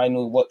League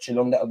final watch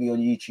along. That'll be on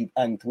YouTube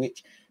and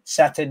Twitch.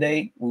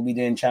 Saturday we'll be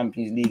doing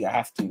Champions League. I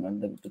have to, man.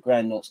 The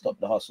grind don't stop,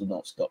 the hustle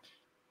don't stop.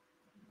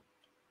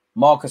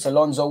 Marcus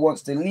Alonso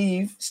wants to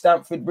leave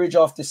Stamford Bridge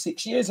after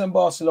 6 years, and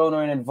Barcelona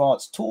in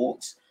advanced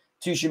talks.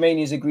 Tuchemani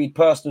has agreed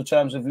personal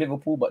terms with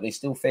Liverpool, but they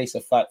still face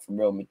a fight from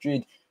Real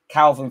Madrid.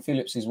 Calvin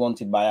Phillips is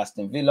wanted by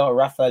Aston Villa.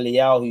 Rafael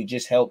Leao, who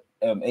just helped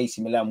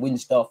AC Milan win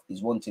stuff,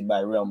 is wanted by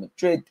Real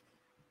Madrid.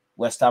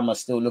 West Ham are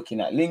still looking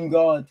at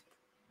Lingard.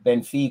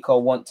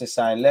 Benfica want to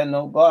sign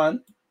Leno. Go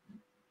on.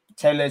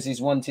 Tellez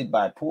is wanted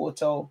by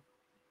Porto.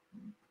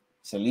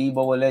 Saliba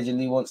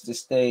allegedly wants to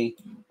stay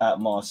at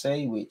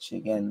Marseille, which,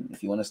 again,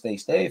 if you want to stay,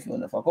 stay. If you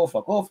want to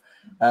fuck off.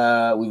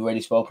 We've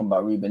already spoken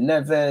about Ruben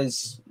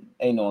Neves.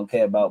 Ain't no one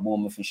care about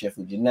Bournemouth and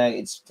Sheffield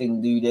United's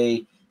thing, do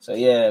they? So,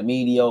 yeah,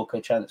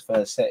 mediocre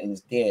transfer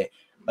settings there.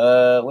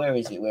 Where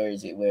is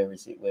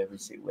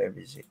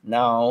it?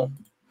 Now,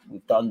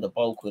 we've done the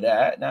bulk of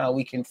that. Now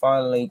we can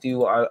finally do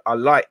what I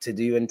like to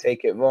do and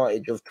take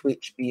advantage of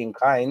Twitch being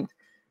kind.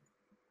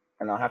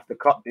 And I'll have to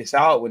cut this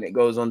out when it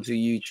goes onto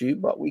YouTube,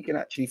 but we can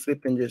actually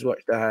flip and just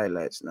watch the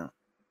highlights now.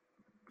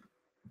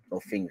 No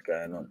things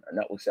going on, and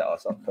that will set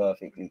us up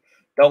perfectly.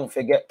 Don't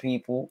forget,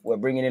 people, we're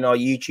bringing in our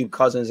YouTube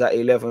cousins at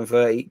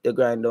 11:30. The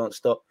grind don't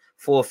stop.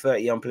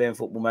 4:30, I'm playing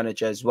Football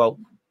Manager as well,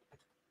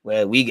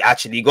 where we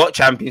actually got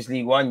Champions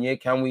League 1 year.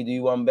 Can we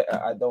do one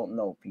better? I don't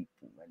know,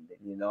 people. Man.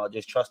 You know, I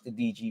just trust the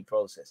DG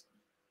process.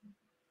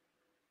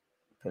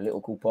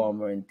 Political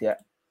Palmer and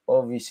that,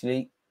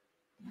 obviously.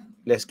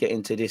 Let's get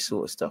into this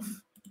sort of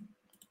stuff.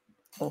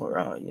 All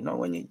right, you know,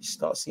 when you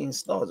start seeing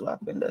stars, what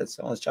happened there?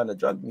 Someone's trying to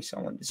drug me.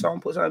 Someone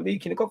put something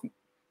big in the coffee.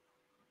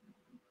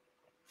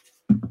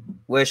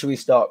 Where should we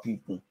start,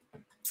 people?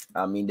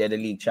 I mean, they're the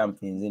league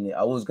champions, isn't it?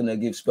 I was gonna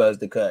give Spurs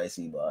the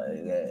courtesy, but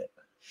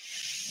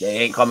they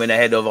ain't coming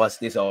ahead of us.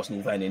 This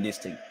Arsenal fan in this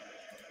thing.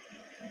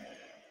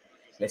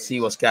 Let's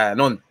see what's going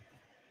on.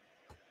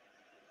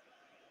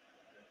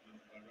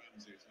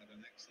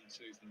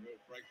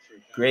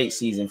 Great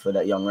season for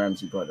that young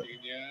Ramsey brother.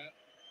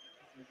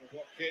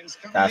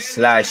 That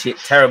sly shit,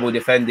 terrible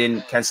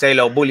defending.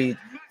 Cancelo bullied.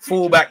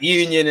 Fullback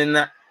Union and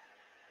that.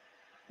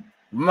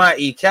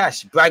 Mighty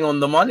Cash, bang on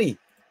the money.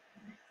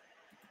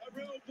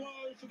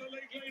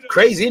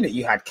 Crazy, isn't it?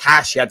 You had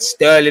Cash, you had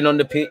Sterling on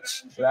the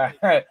pitch.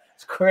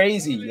 It's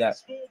crazy. Yeah.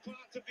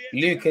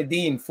 Luca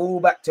Dean,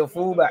 fullback to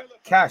fullback.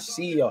 Cash,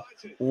 see ya.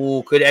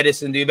 Oh, could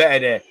Edison do better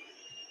there?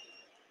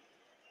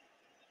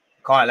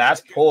 Can't lie,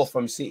 that's poor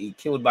from City.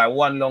 Killed by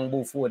one long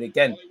ball forward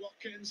again.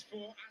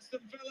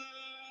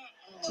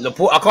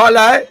 Laporte, I can't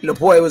lie.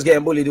 Laporte was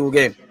getting bullied all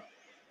game.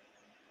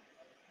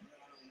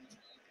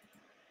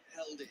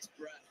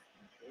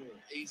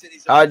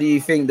 How do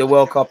you think the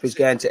World Cup is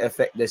going to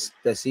affect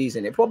the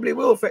season? It probably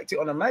will affect it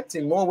on a mad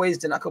thing, more ways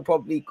than I could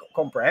probably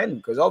comprehend,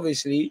 because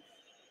obviously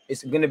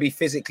it's going to be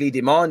physically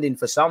demanding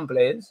for some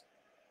players.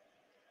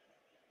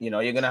 You know,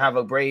 you're going to have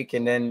a break,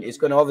 and then it's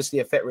going to obviously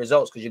affect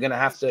results because you're going to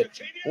have to,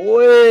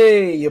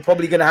 you're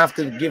probably going to have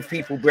to give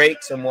people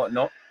breaks and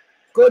whatnot.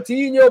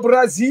 Coutinho,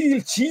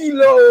 Brazil,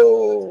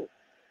 Chilo.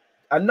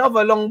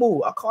 Another long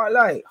ball. I can't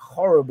lie.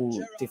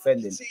 Horrible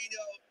defending.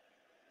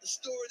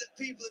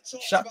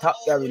 Shut up,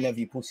 Gary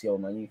Neville, pussy,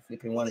 old man. You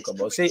flipping wanker,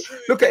 bro. See,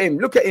 look at him.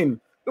 Look at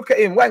him. Look at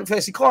him. Wank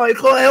face. He can't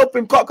help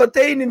him. Can't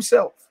contain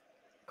himself.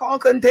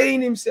 Can't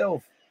contain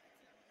himself.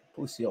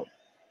 Pussy, old.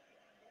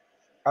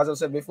 As I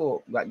said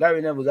before, like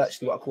Gary Neville's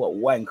actually what I call a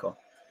wanker.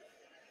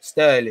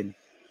 Sterling.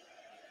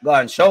 Go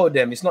and show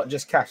them. It's not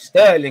just cash.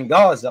 Sterling,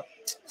 Gaza.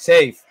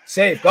 Save.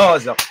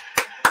 Gaza.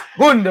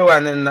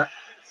 Gundogan and that.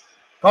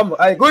 Come on.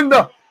 Hey,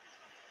 Gunda.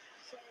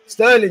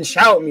 Sterling,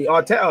 shout me.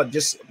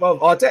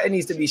 Arteta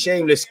needs to be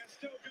shameless.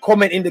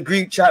 Comment in the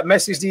group chat.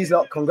 Message these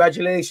lot.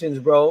 Congratulations,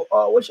 bro.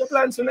 Oh, what's your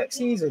plans for next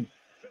season?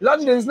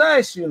 London's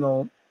nice, you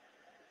know.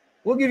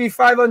 We'll give you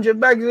 500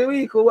 bags a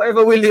week or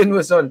whatever William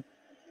was on.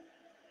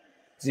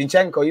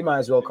 Zinchenko, you might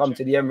as well come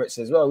to the Emirates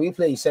as well. We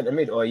play centre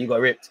mid, or you got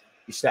ripped.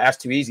 That's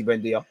too easy,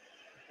 Bendia.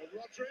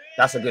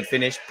 That's a good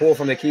finish. Poor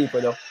from the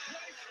keeper, though.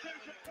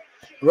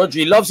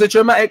 Rodri loves a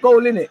dramatic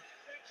goal, innit?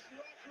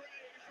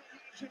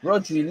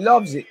 Rodri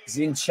loves it.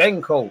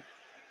 Zinchenko.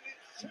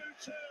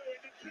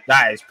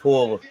 That is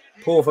poor.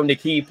 Poor from the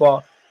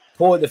keeper.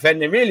 Poor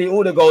defending. Really,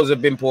 all the goals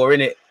have been poor,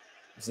 innit?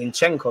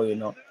 Zinchenko, you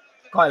know.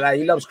 Can't lie,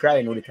 he loves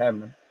crying all the time,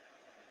 man.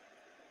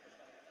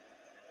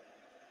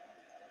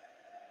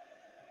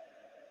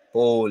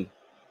 Ball.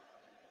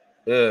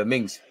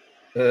 Mings.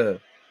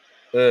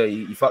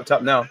 You fucked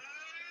up now.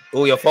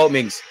 All your fault,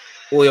 Mings.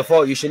 All your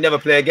fault. You should never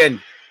play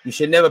again. You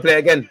should never play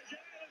again.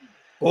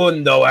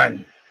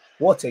 Gundogan.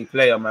 What a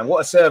player, man.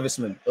 What a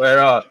serviceman. Where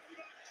are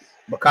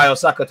Bukayo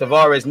Saka,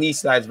 Tavares, knee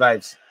slides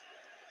vibes.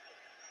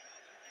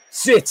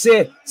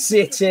 City.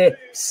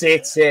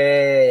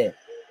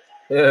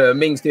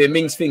 Mings doing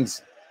Mings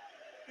things.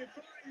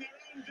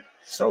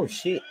 So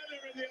shit.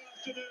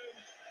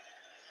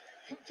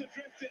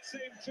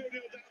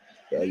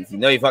 Yeah, you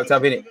know you fucked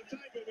up, innit?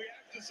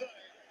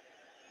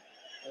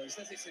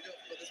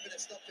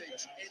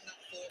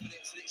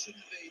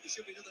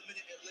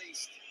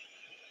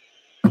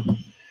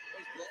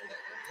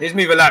 He's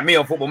moving like me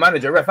on Football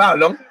Manager. Ref, how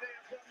long?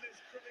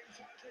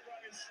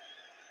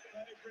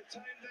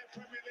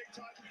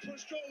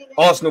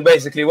 Arsenal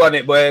basically won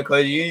it, boy,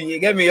 because you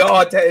get me. Oh,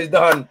 Arteta's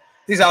done.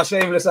 This is how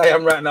shameless I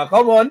am right now.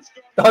 Come on.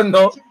 Done,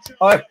 no.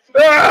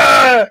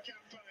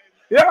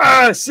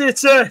 Yeah,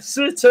 City.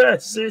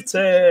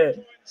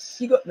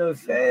 You got no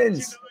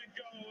fans.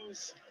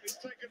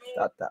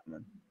 Stop that,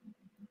 man.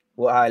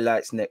 What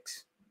highlights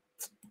next?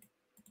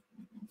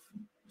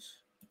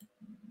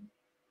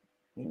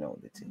 You know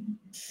the team.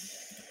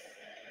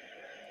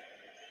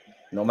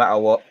 No matter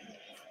what.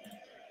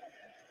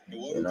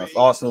 You know, if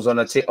Arsenal's on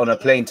a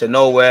plane to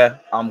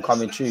nowhere, I'm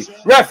coming through.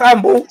 Ref,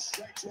 handball.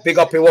 Big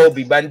up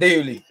Iwobi,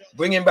 Banduli.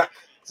 Bring him back.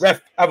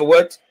 Ref, have a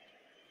word.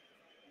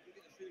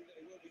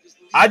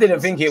 I didn't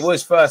think it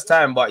was first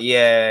time, but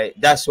yeah,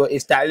 that's what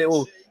it's that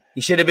little.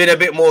 He should have been a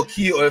bit more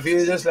cute, or if he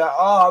was just like,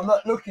 oh, I'm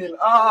not looking.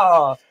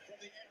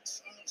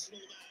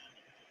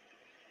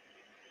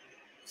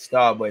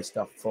 Starboy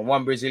stuff from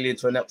one Brazilian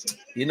to another.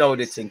 You know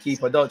the thing.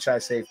 Keeper, don't try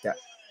to save that.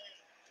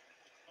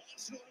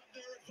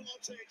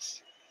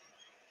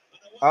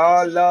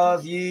 I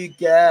love you,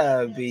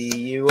 Gabby.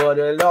 You are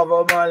the love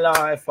of my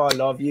life. I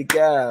love you,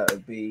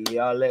 Gabby.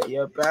 I'll let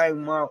you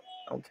bang my.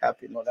 I'm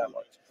capping, not that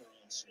much.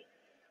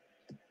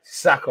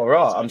 Saka,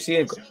 raw. I'm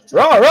seeing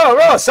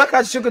raw.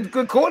 Saka took a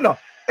good corner.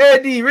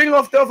 Eddie, ring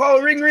off the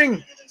phone.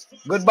 Ring.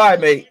 Goodbye,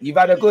 mate. You've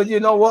had a good, you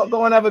know what?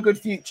 Go and have a good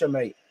future,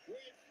 mate.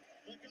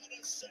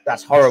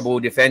 That's horrible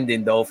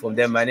defending, though, from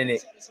them, man,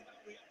 innit?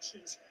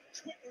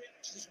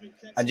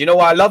 And you know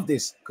why I love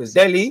this? Because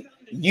Delhi,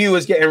 you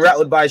was getting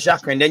rattled by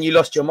Xhaka, and then you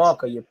lost your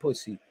marker, you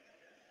pussy.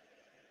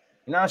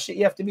 You know how shit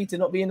you have to be to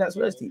not be in that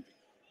Spurs team?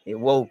 It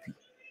won't be.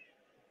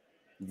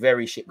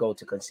 Very shit goal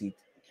to concede.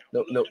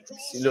 Look,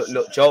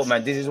 Joe,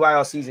 man. This is why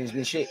our season's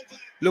been shit.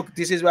 Look,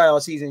 this is why our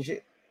season's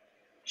shit.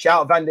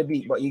 Shout Van der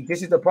Beek, but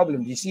this is the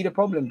problem. Do you see the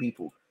problem,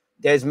 people?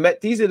 These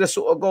are the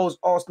sort of goals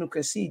Arsenal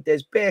concede.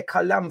 There's bare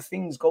Kalam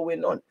things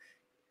going on.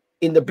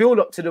 In the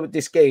build-up to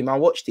this game, I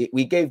watched it.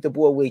 We gave the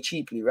ball away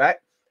cheaply, right?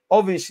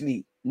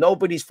 Obviously,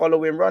 nobody's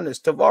following runners.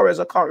 Tavares,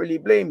 I can't really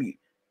blame you.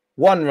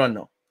 One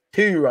runner,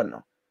 two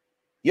runner.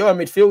 You're a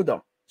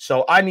midfielder.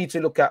 So I need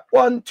to look at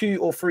 1, 2,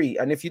 or 3.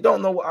 And if you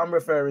don't know what I'm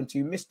referring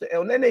to, Mr.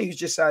 El Nene, who's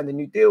just signed a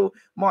new deal,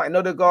 Martin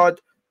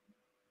Odegaard,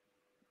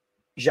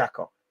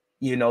 Xhaka.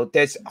 You know,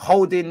 there's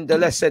Holding, the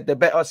less said, the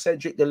better.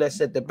 Cedric, the less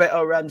said, the better.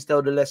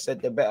 Ramsdale, the less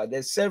said, the better.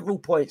 There's several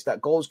points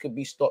that goals can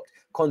be stopped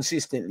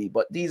consistently.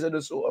 But these are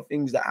the sort of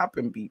things that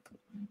happen, people.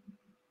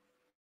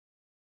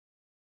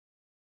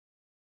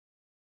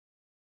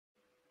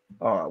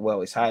 All right,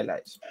 well, it's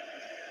highlights.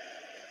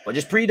 But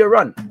just pre the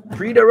run.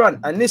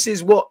 And this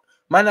is what,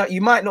 man, you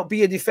might not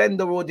be a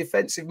defender or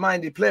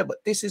defensive-minded player,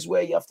 but this is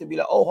where you have to be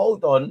like, oh,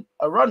 hold on,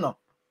 a runner.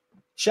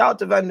 Shout out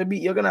to Van der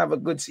Beek. You're going to have a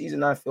good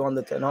season, I feel,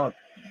 under Ten Hag.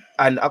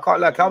 And I can't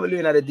lie,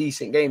 Calvert-Lewin had a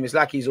decent game. It's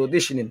like he's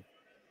auditioning.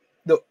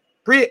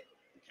 Pre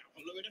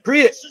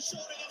it.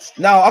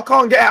 Now I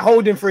can't get at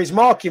holding for his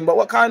marking, but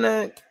what kind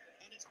of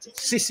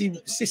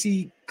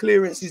sissy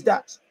clearance is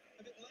that?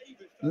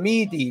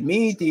 Meaty.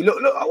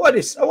 Look, what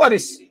is?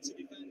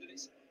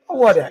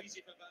 What that?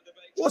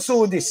 What's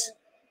all this?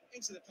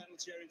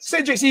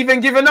 Cedric's even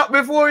given up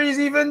before he's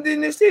even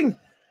doing this thing.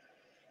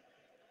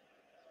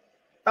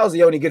 That was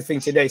the only good thing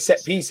today.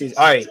 Set pieces.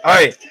 Aye.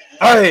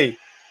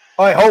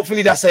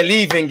 Hopefully that's a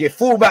leaving gift.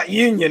 Fullback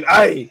union.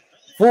 Aye.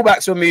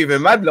 Fullbacks were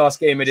moving mad last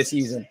game of the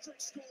season.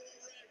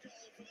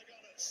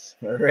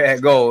 A rare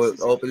goal.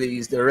 Hopefully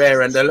it's the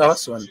rare and the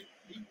last one.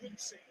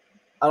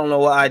 I don't know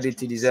what I did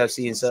to deserve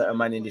seeing certain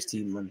man in this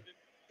team, man.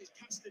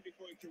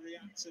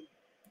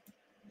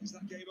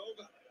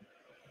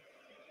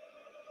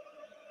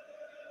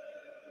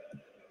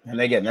 And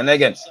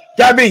again.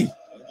 Gabby!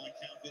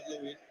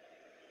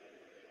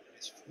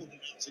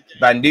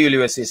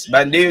 Bandulu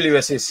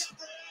assist.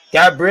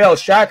 Gabriel,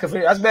 striker.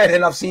 That's better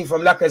than I've seen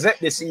from Lacazette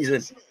this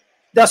season.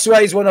 That's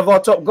why he's one of our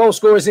top goal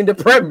scorers in the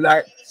Prem.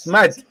 Like, it's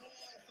mad.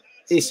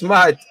 It's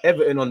mad.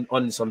 Everton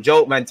on some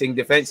joke man thing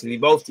defensively.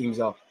 Both teams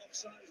are.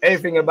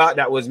 Everything about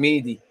that was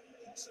meaty.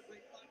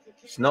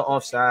 It's not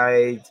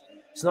offside.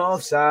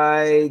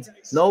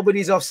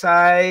 Nobody's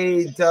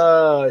offside.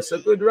 It's a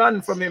good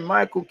run from him,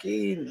 Michael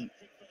Keane.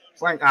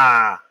 Frank.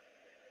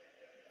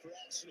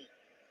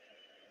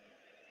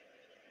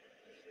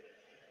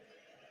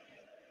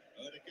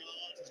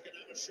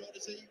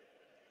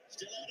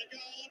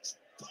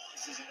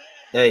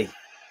 Hey,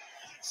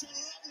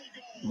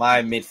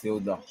 my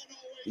midfielder.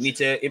 You need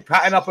to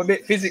pattern up a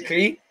bit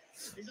physically.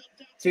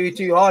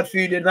 Too hard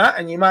food in that,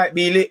 and you might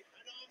be lit.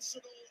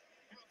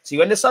 See,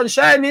 when the sun's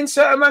shining,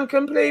 certain man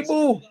can play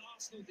ball.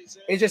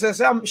 It's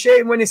just a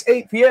shame when it's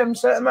 8 p.m.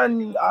 Certain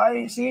man, I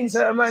ain't seen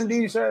certain man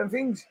do certain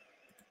things.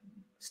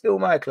 Still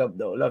my club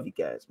though. Love you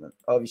guys, man.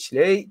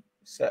 Obviously,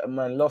 certain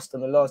man lost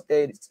on the last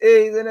day of the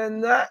season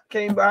and that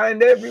came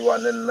behind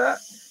everyone and that.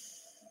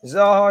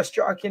 Zaha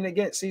striking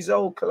against his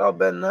old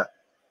club and that.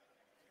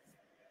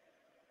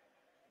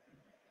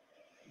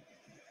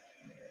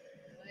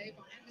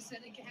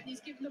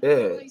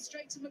 Yeah.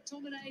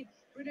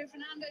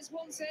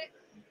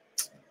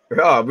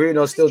 Oh,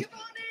 Bruno still.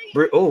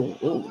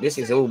 Oh, this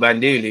is all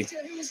Banduli.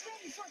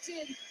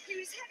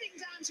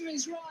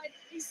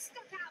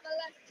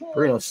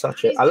 Bruno's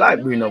such a. I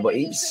like Bruno, but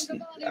he's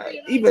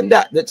even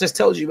that just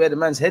tells you where the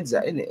man's head's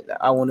at, isn't it? Like,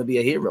 I want to be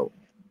a hero.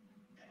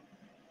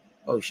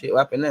 Oh shit, what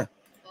happened there?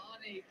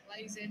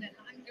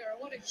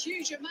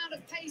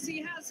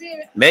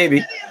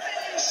 Maybe.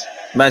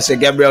 Man said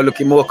Gabriel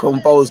looking more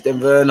composed than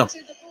Werner.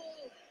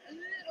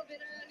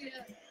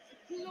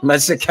 Man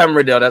said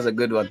camera there, that's a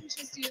good one.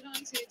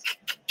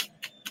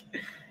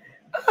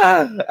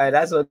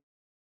 That's a.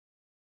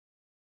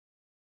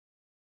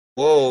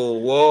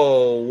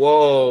 Whoa.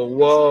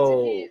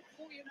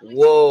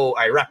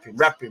 I rap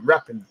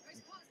him.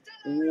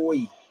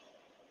 Oi.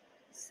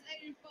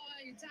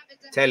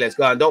 Taylor's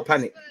gone, don't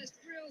panic.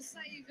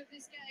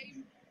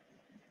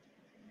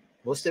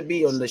 What's the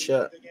B on the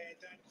shirt?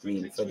 I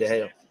mean, for the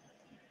hair.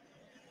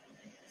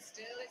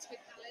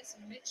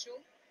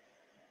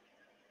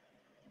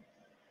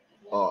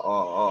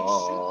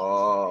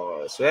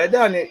 Oh. Swear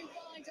down it.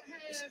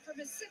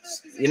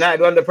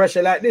 United under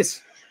pressure like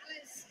this.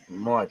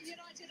 Mad.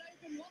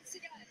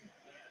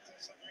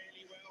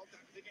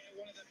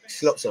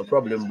 Slops a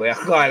problem, but I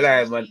can't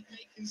lie, man.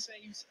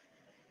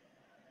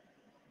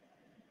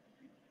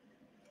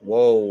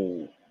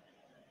 Whoa.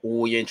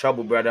 Oh, you're in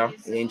trouble, brother.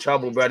 You're in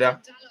trouble, broski.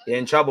 You're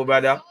in trouble.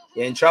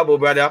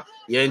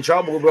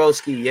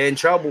 You're in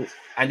trouble.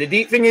 And the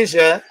deep thing is,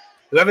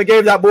 whoever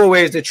gave that ball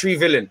away is the true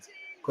villain.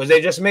 Because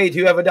they just made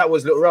whoever that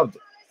was look robbed.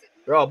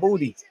 Bro,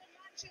 Baldy.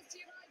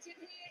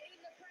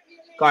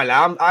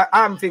 Kyle,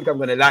 I think I'm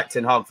going to like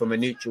Ten Hag from a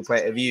neutral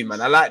point of view,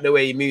 man. I like the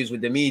way he moves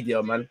with the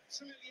media, man.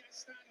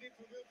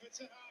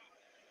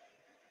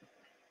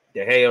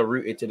 De Gea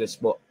rooted to the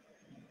spot.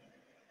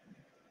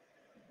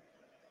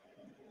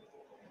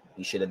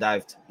 He should have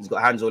dived. He's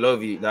got hands all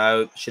over you.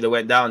 No, should have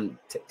went down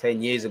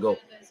 10 years ago.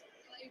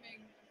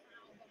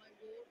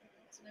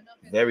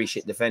 Very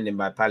shit defending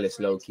by Palace,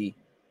 low-key.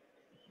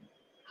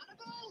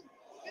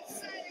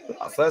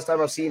 First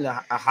time I've seen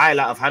a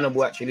highlight of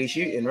Hannibal actually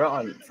shooting,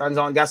 right? Fans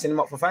aren't gassing him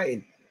up for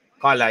fighting.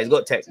 Can't lie, he's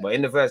got tech, but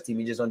in the first team,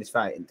 he's just on this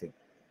fighting thing.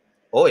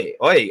 Oi,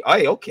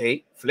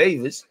 okay.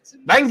 Flavors.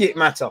 Bang it,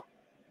 matter.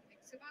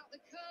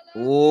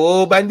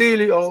 Oh,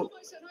 Bandili. Oh.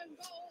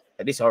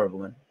 This is horrible,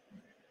 man.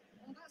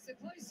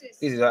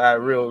 This is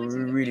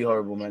really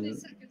horrible, man.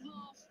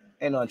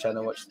 Ain't no one trying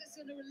to watch.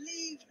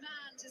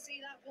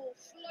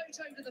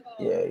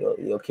 Yeah,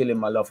 you're killing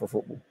my love for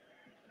football.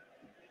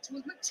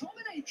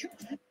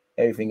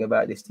 Everything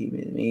about this team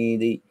is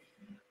me.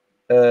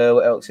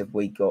 What else have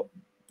we got?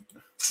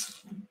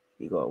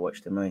 You gotta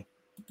watch them, eh?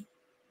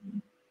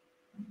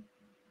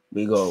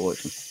 We gotta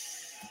watch them.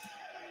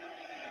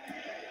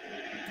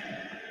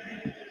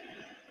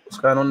 What's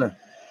going on there?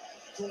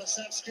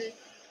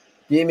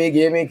 Give me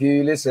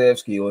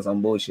Kulusevski or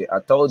some bullshit.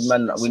 I told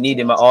man that we need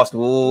him at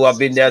Arsenal. Oh, I've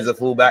been there as a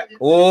fullback.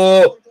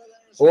 Oh,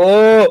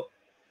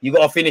 You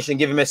got to finish and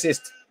give him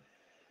assist.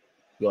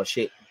 You're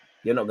shit.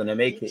 You're not going to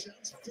make it.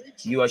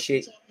 You are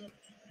shit.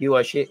 You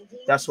are shit.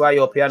 That's why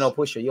you're a piano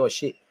pusher. You're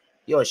shit.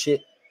 You're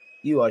shit.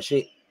 You are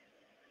shit.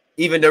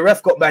 Even the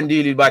ref got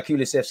banduled by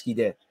Kulusevski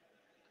there.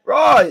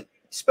 Right.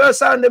 Spurs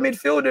signed the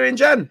midfielder in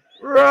Jan.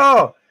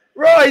 Raw.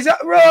 Raw. Is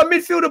that raw?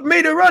 Midfielder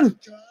made a run.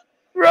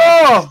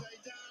 Raw.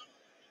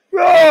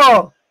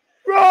 Raw.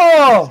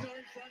 Raw.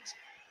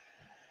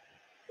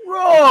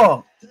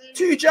 Raw.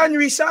 2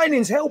 January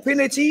signings helping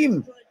the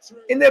team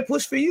in their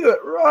push for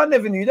Europe. Raw. I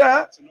never knew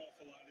that.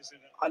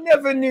 I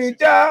never knew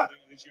that.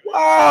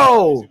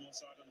 Wow.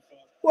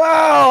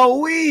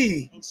 Wow.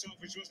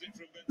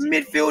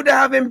 Midfielder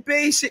having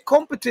basic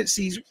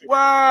competencies.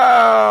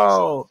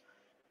 Wow.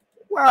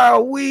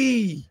 Wow.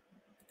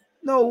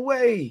 No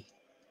way.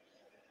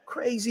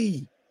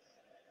 Crazy.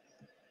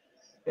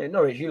 Yeah,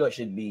 Norwich, you lot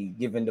should be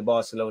given the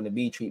Barcelona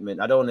B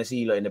treatment. I don't want to see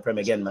you lot in the Prem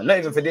again, man. Not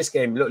even for this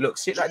game. Look,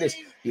 shit like this.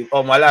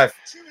 Oh, my life.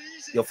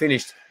 You're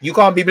finished. You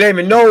can't be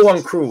blaming no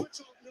one, crew.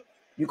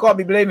 You can't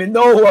be blaming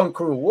no one,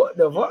 crew. What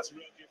the fuck?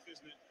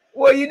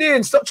 What are you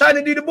doing? Stop trying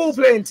to do the ball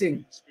playing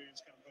thing.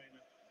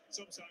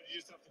 Sometimes you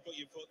just have to put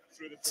your foot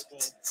through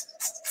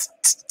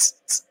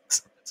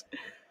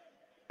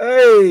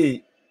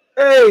the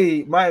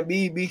Hey, might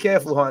be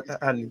careful,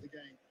 Hanley.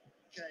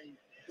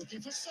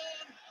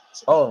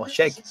 Oh,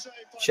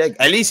 Sheg.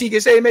 At least he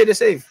can say he made a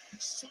save.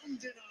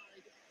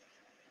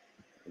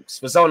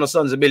 For someone of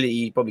Son's ability,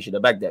 he probably should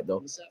have bagged that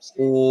though.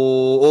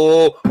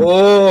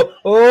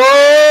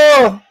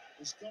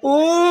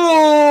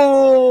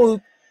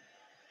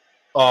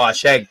 Oh,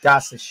 Sheg.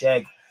 That's a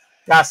Sheg.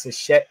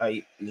 Oh,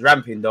 he's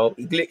ramping though.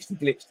 He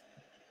glitched.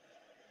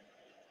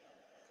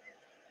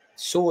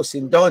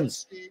 Sourcing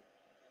Dons.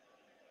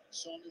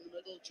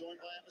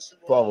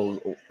 Bro,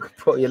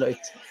 you know,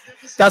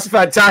 that's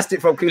fantastic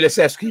from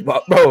Kulusevski,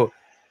 but bro,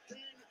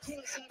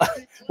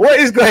 what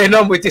is going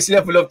on with this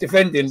level of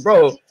defending,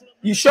 bro?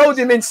 You showed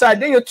him inside,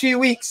 then you're 2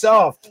 weeks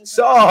soft.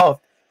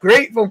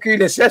 Great from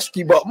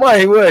Kulusevski, but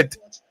my word,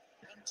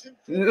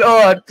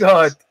 Lord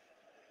God.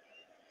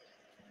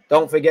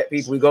 Don't forget,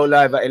 people, we go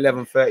live at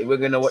 11:30. We're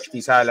gonna watch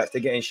these highlights.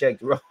 They're getting shagged,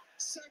 bro.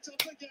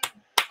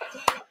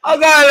 I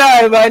can't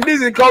lie, man.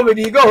 This is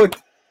comedy gold.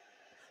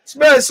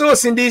 Spurs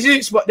sourcing these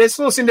youths, but they're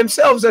sourcing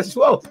themselves as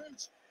well.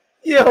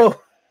 Yo.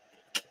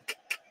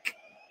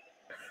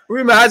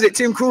 Rumor has it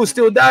Tim Krul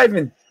still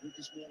diving.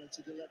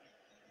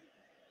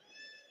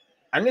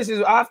 And this is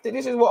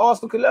what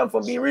Arsenal can learn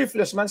from being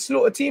ruthless, man.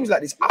 Slaughter teams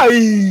like this.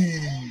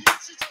 Aye.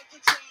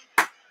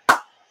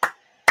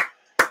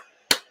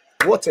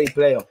 What a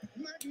player.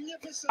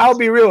 I'll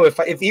be real.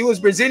 If he was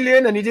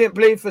Brazilian and he didn't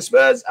play for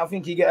Spurs, I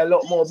think he'd get a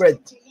lot more bread.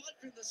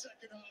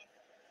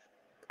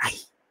 Aye.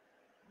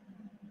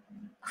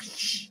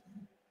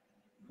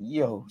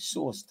 Yo,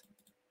 sourced.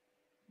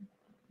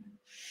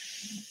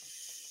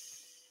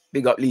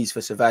 Big up Leeds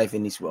for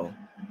surviving this well.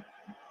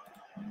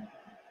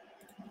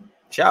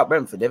 Shout out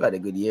Brentford, they've had a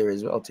good year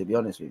as well, to be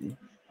honest with you.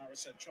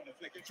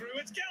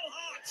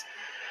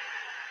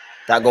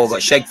 That goal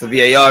got shagged for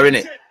VAR,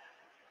 innit?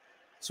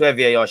 Swear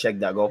VAR shagged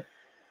that goal.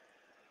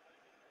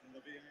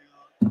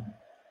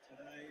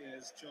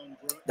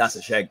 That's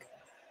a shag.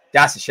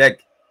 That's a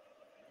shag.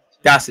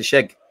 That's a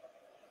shag.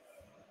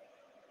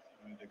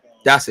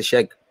 That's a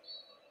shag.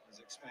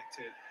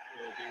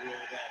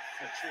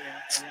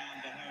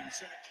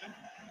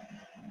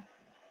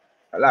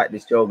 I like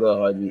this Joe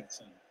Hardly.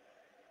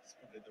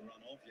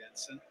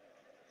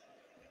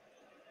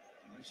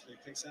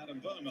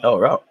 Oh,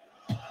 right.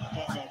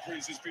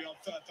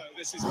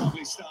 This is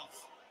lovely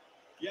stuff.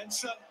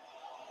 Jensen,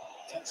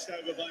 touched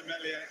over by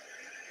Meslier,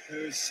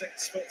 whose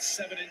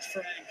 6'7"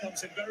 frame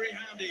comes in very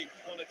handy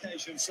on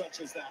occasions such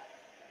as that.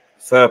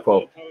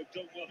 Firpo.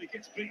 He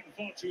gets beaten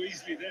far too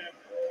easily there.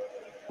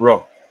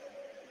 Raw.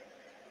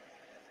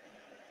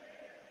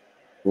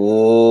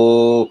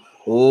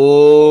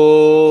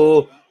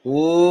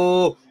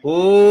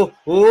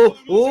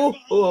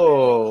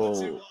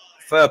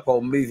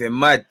 Firpo moving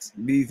mad,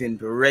 moving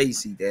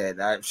crazy there.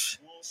 That's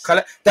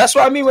what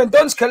I mean when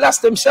Dons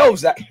collapsed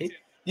themselves. That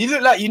you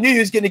look like you knew he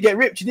was going to get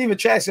ripped. You didn't even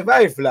try to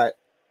survive. Like,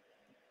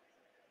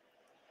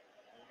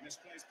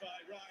 misplaced by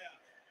Raya.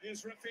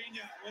 Here's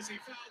Rafinha. Was he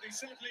fouled? He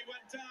certainly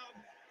went down.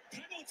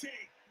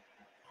 Penalty.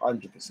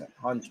 100%.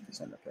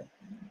 Okay.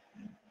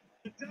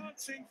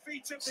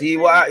 See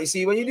what you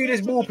see when you do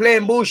this ball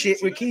playing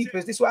bullshit with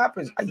keepers. This is what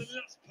happens. The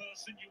last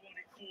person you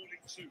wanted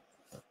calling to.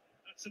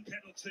 That's a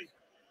penalty.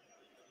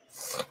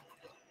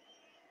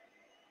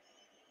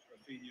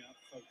 Rafinha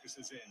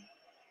focuses in.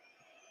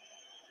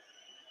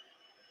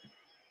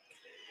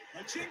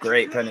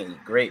 Great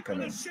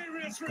penalty.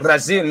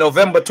 Brazil,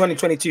 November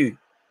 2022.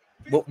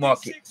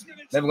 Bookmark it.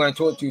 Never going to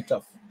talk too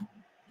tough.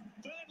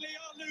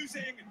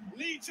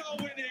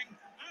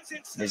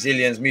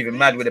 Brazilians moving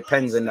mad with the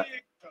pens and that.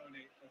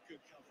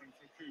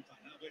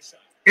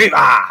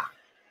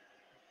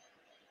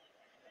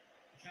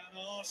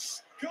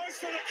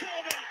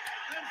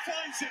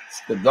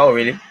 Good goal,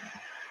 really.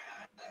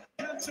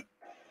 And that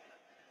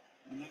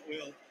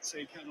will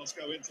see Canos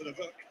go into the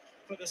book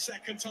for the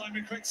second time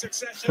in quick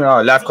succession.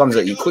 No, life comes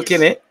at you quick,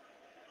 innit?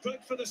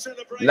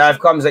 Life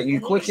comes at you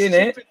quick,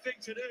 innit?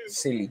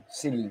 Silly,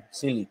 silly,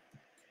 silly.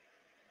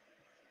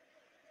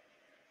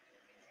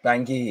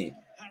 Thank you.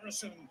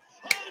 Harrison.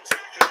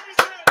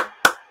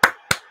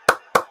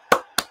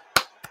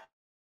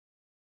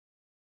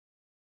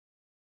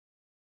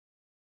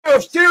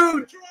 Oh,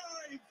 dude!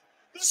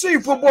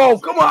 Super Bowl,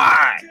 come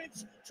on!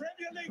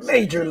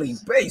 Major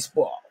League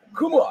Baseball,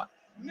 come on!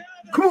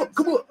 Come on,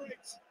 come on!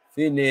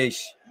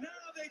 Finish.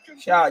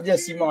 Shout out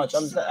Jesse March.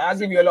 I'll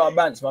give you a lot of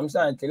bants, but I'm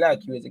starting to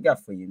like you as a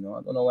gaffer, you know.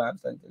 I don't know why I'm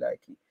starting to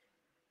like you.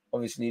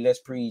 Obviously, let's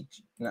pre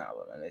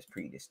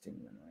this thing,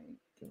 man. I ain't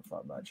give a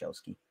fuck about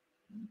Chelsea.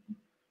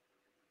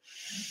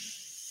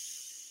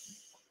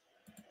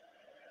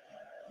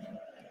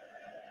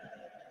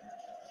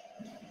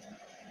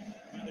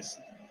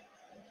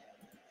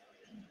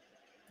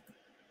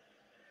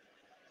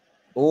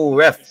 Oh,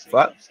 ref,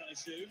 fuck.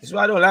 This is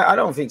why I don't like. I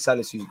don't think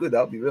Salisu is good.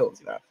 I'll be real.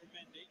 Like.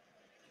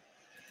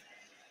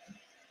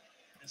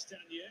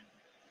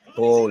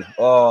 Ball.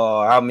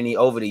 Oh, how many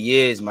over the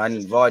years, man?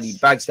 Vardy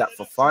bags that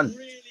for fun.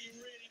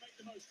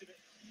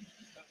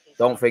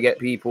 Don't forget,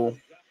 people.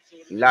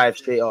 Live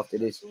straight after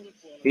this. Who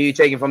are you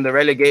taking from the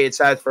relegated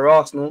side for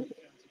Arsenal?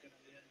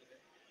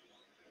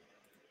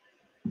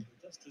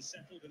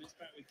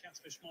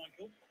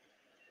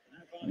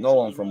 No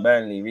one from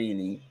Burnley,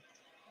 really.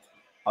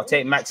 I'll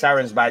take Max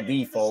Aarons by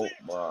default,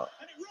 but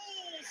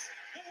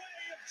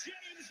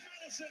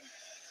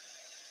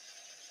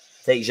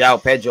take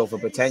João Pedro for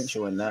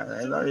potential and that.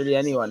 Not really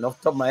anyone. Off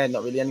the top of my head,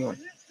 not really anyone.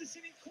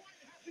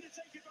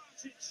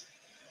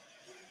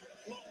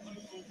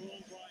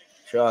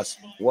 Trust.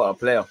 What a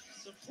player.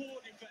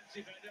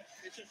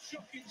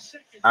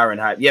 Aaron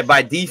Hype. Yeah,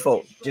 by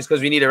default. Just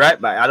because we need a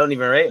right back. I don't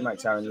even rate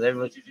Max Aarons.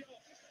 If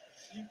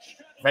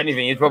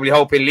anything, he's probably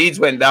hoping Leeds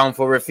went down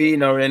for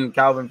Rafinha and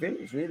Calvin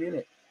Phillips, really, isn't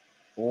it?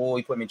 Oh,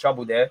 he put me in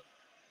trouble there.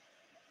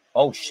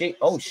 Oh, shit.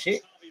 Oh,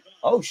 shit.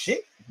 Oh,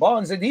 shit.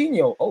 Barnes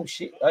Adinho. Oh,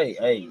 shit. Hey,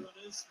 hey.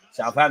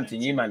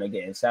 Southampton, you man are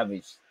getting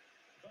savage.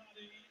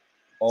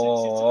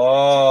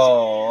 Oh.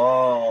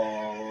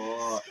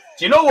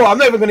 Do you know what? I'm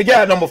not even going to get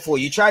at number 4.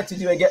 You tried to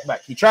do a get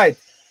back. He tried.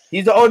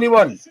 He's the only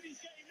one.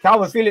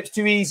 Calvin Phillips,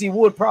 too easy.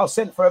 Ward-Prowse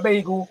sent for a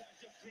bagel.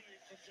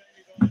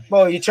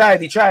 Bro, he tried.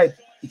 He tried.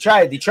 He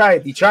tried. He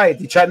tried. He tried.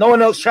 He tried. No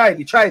one else tried.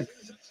 He tried.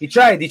 He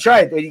tried. He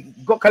tried. He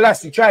got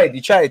collapsed. He tried.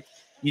 He tried.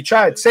 He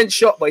tried. Sent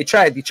shot, but he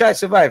tried. He tried to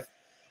survive.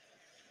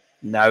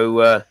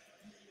 No,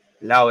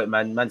 allow it,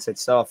 man. Man said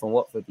South and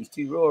Watford. He's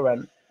too raw,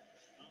 man.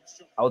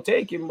 I'll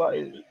take him, but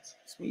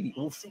Speedy.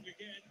 Oof.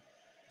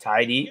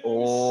 Tidy.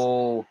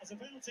 Oh.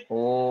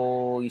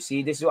 Oh, you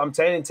see, this is what I'm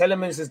telling.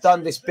 Telemans has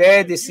done this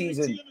bare this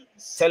season.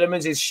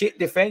 Telemans is shit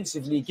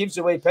defensively. He gives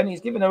away pennies.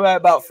 He's giving away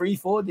about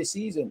 3-4 this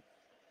season.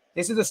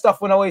 This is the stuff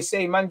when I always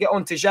say, man, get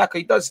on to Xhaka.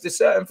 He does the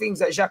certain things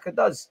that Xhaka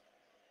does.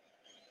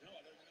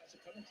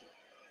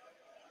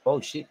 Oh,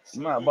 shit.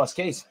 You might have bust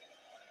case.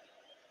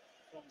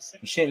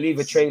 You shouldn't leave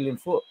a trailing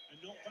foot.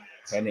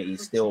 Penalty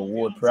still.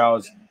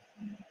 Ward-Prowse.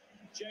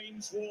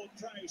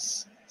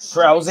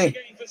 Prowse.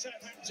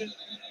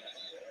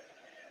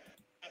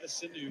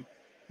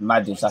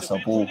 Madness, that's a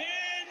ball.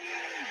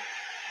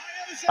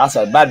 That's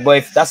a bad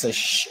boy. That's a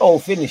show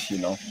finish, you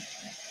know.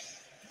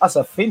 That's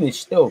a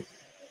finish still.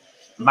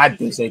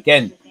 Madness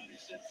again.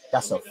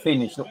 That's a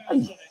finish. Look,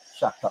 hey,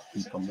 shut up,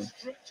 people, man.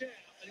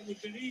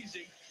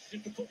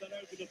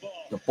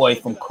 The boy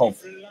from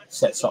Cov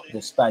sets up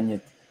the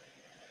Spaniard.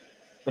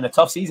 Been a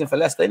tough season for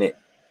Leicester, innit?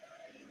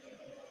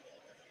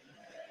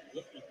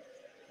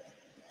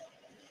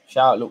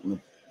 Shout out,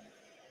 Lookman.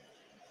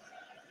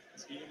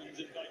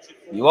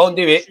 You won't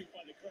do it.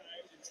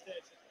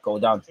 Go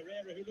down.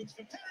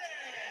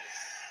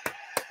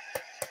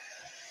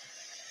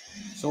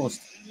 Sourced.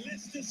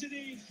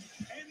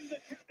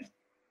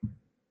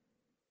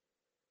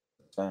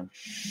 Damn.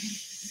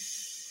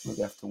 We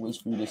have to whiz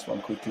through this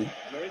one quickly.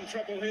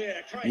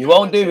 You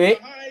won't do it.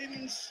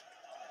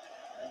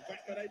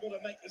 Able to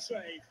make the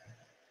save.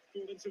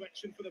 Called into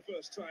action for the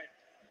first time.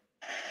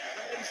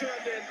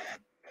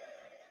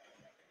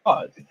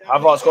 Oh,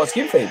 Havertz got a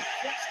skin fade.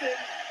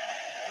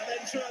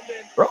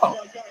 Bro.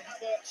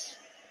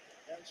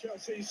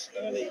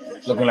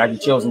 Looking like he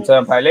chills in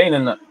Turnpike Lane,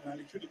 isn't it?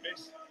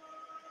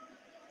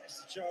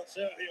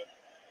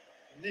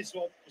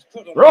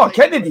 Bro,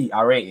 Kennedy,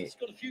 I rate it.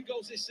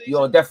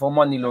 You're definitely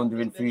money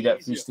laundering through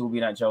that through still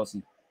being at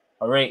Chelsea.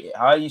 I rate it.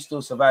 How are you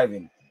still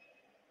surviving?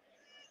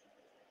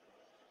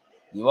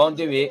 You won't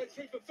do it.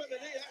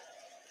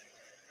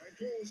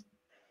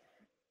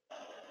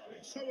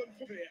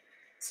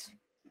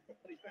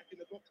 Back in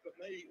the box, but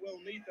may well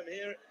need them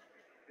here.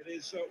 It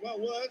is well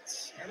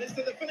worked, and it's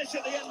to the finish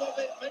at the end of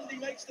it. Mendy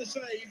makes the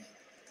save.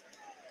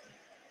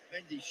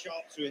 Mendy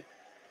sharp to it,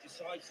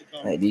 decides to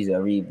come. Hey, these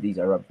are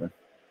rubber.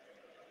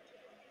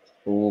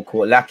 Oh,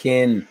 caught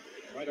lacking.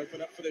 Right,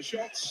 open up for the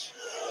shots.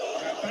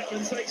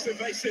 Bachmann takes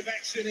evasive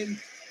action in.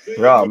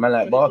 Bro, man,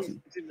 like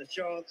Barkley.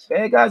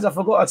 Hey guys, I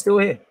forgot I'm still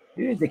here.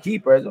 Who is the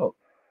keeper as well?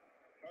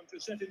 Trying to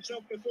set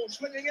himself before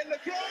slinging in the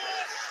cross.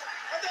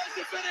 And there's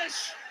the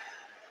finish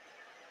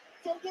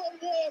for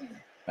 1-1.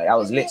 Like, that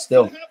was lit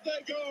still. Have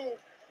their goal.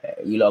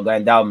 You lot are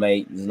going down,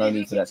 mate. There's no He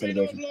need for that hasn't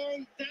been on celebration.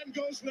 long. Dan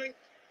Gosling.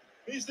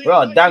 He's the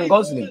Bro, Dan unlikely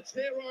Gosling. Hornets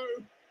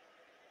hero.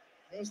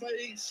 As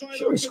they sign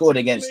Sure, he up scored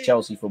against potentially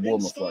Chelsea for in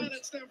Bournemouth style once,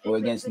 at Stamford or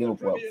Bridge against for the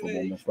Liverpool Premier for League.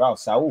 Bournemouth. Wow,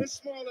 Saul. The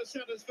smile of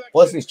satisfaction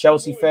What's this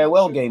Chelsea for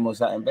farewell Wilson. game or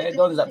something? Bare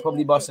guns that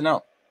probably busting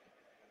out.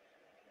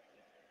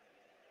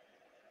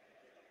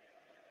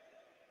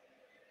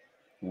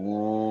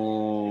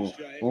 Ooh,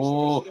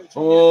 ooh,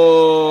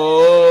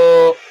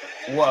 ooh.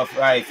 What a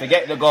right.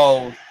 Forget the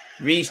goal.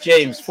 Reece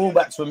James,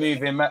 fullbacks were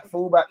moving.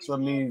 Fullbacks were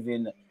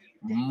moving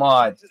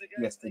mad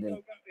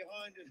yesterday.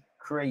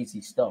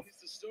 Crazy stuff.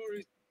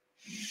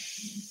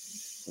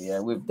 Yeah,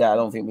 with that, I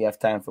don't think we have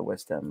time for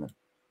West Ham, man.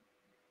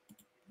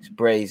 It's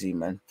brazy,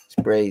 man. It's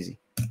brazy.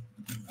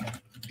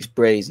 It's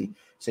brazy.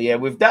 So yeah,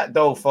 with that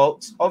though,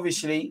 folks,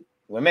 obviously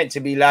we're meant to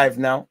be live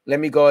now. Let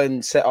me go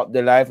and set up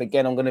the live.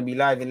 Again, I'm going to be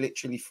live in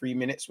literally 3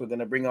 minutes. We're going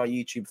to bring our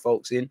YouTube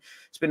folks in.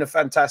 It's been a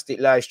fantastic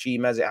live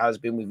stream as it has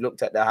been. We've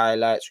looked at the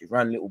highlights. We've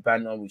run a little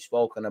banter. We've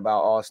spoken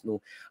about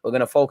Arsenal. We're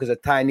going to focus a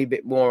tiny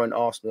bit more on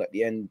Arsenal at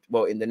the end,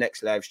 well, in the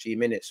next live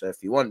stream in it. So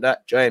if you want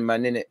that, join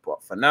man in it.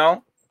 But for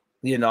now,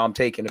 you know, I'm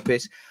taking a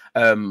piss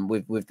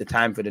with the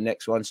time for the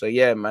next one. So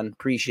yeah, man,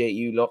 appreciate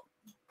you lot.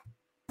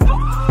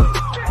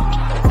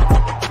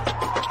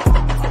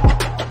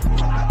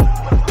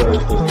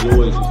 There's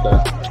always just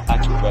that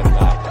active red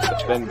man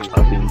defending. I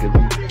think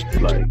it's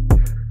like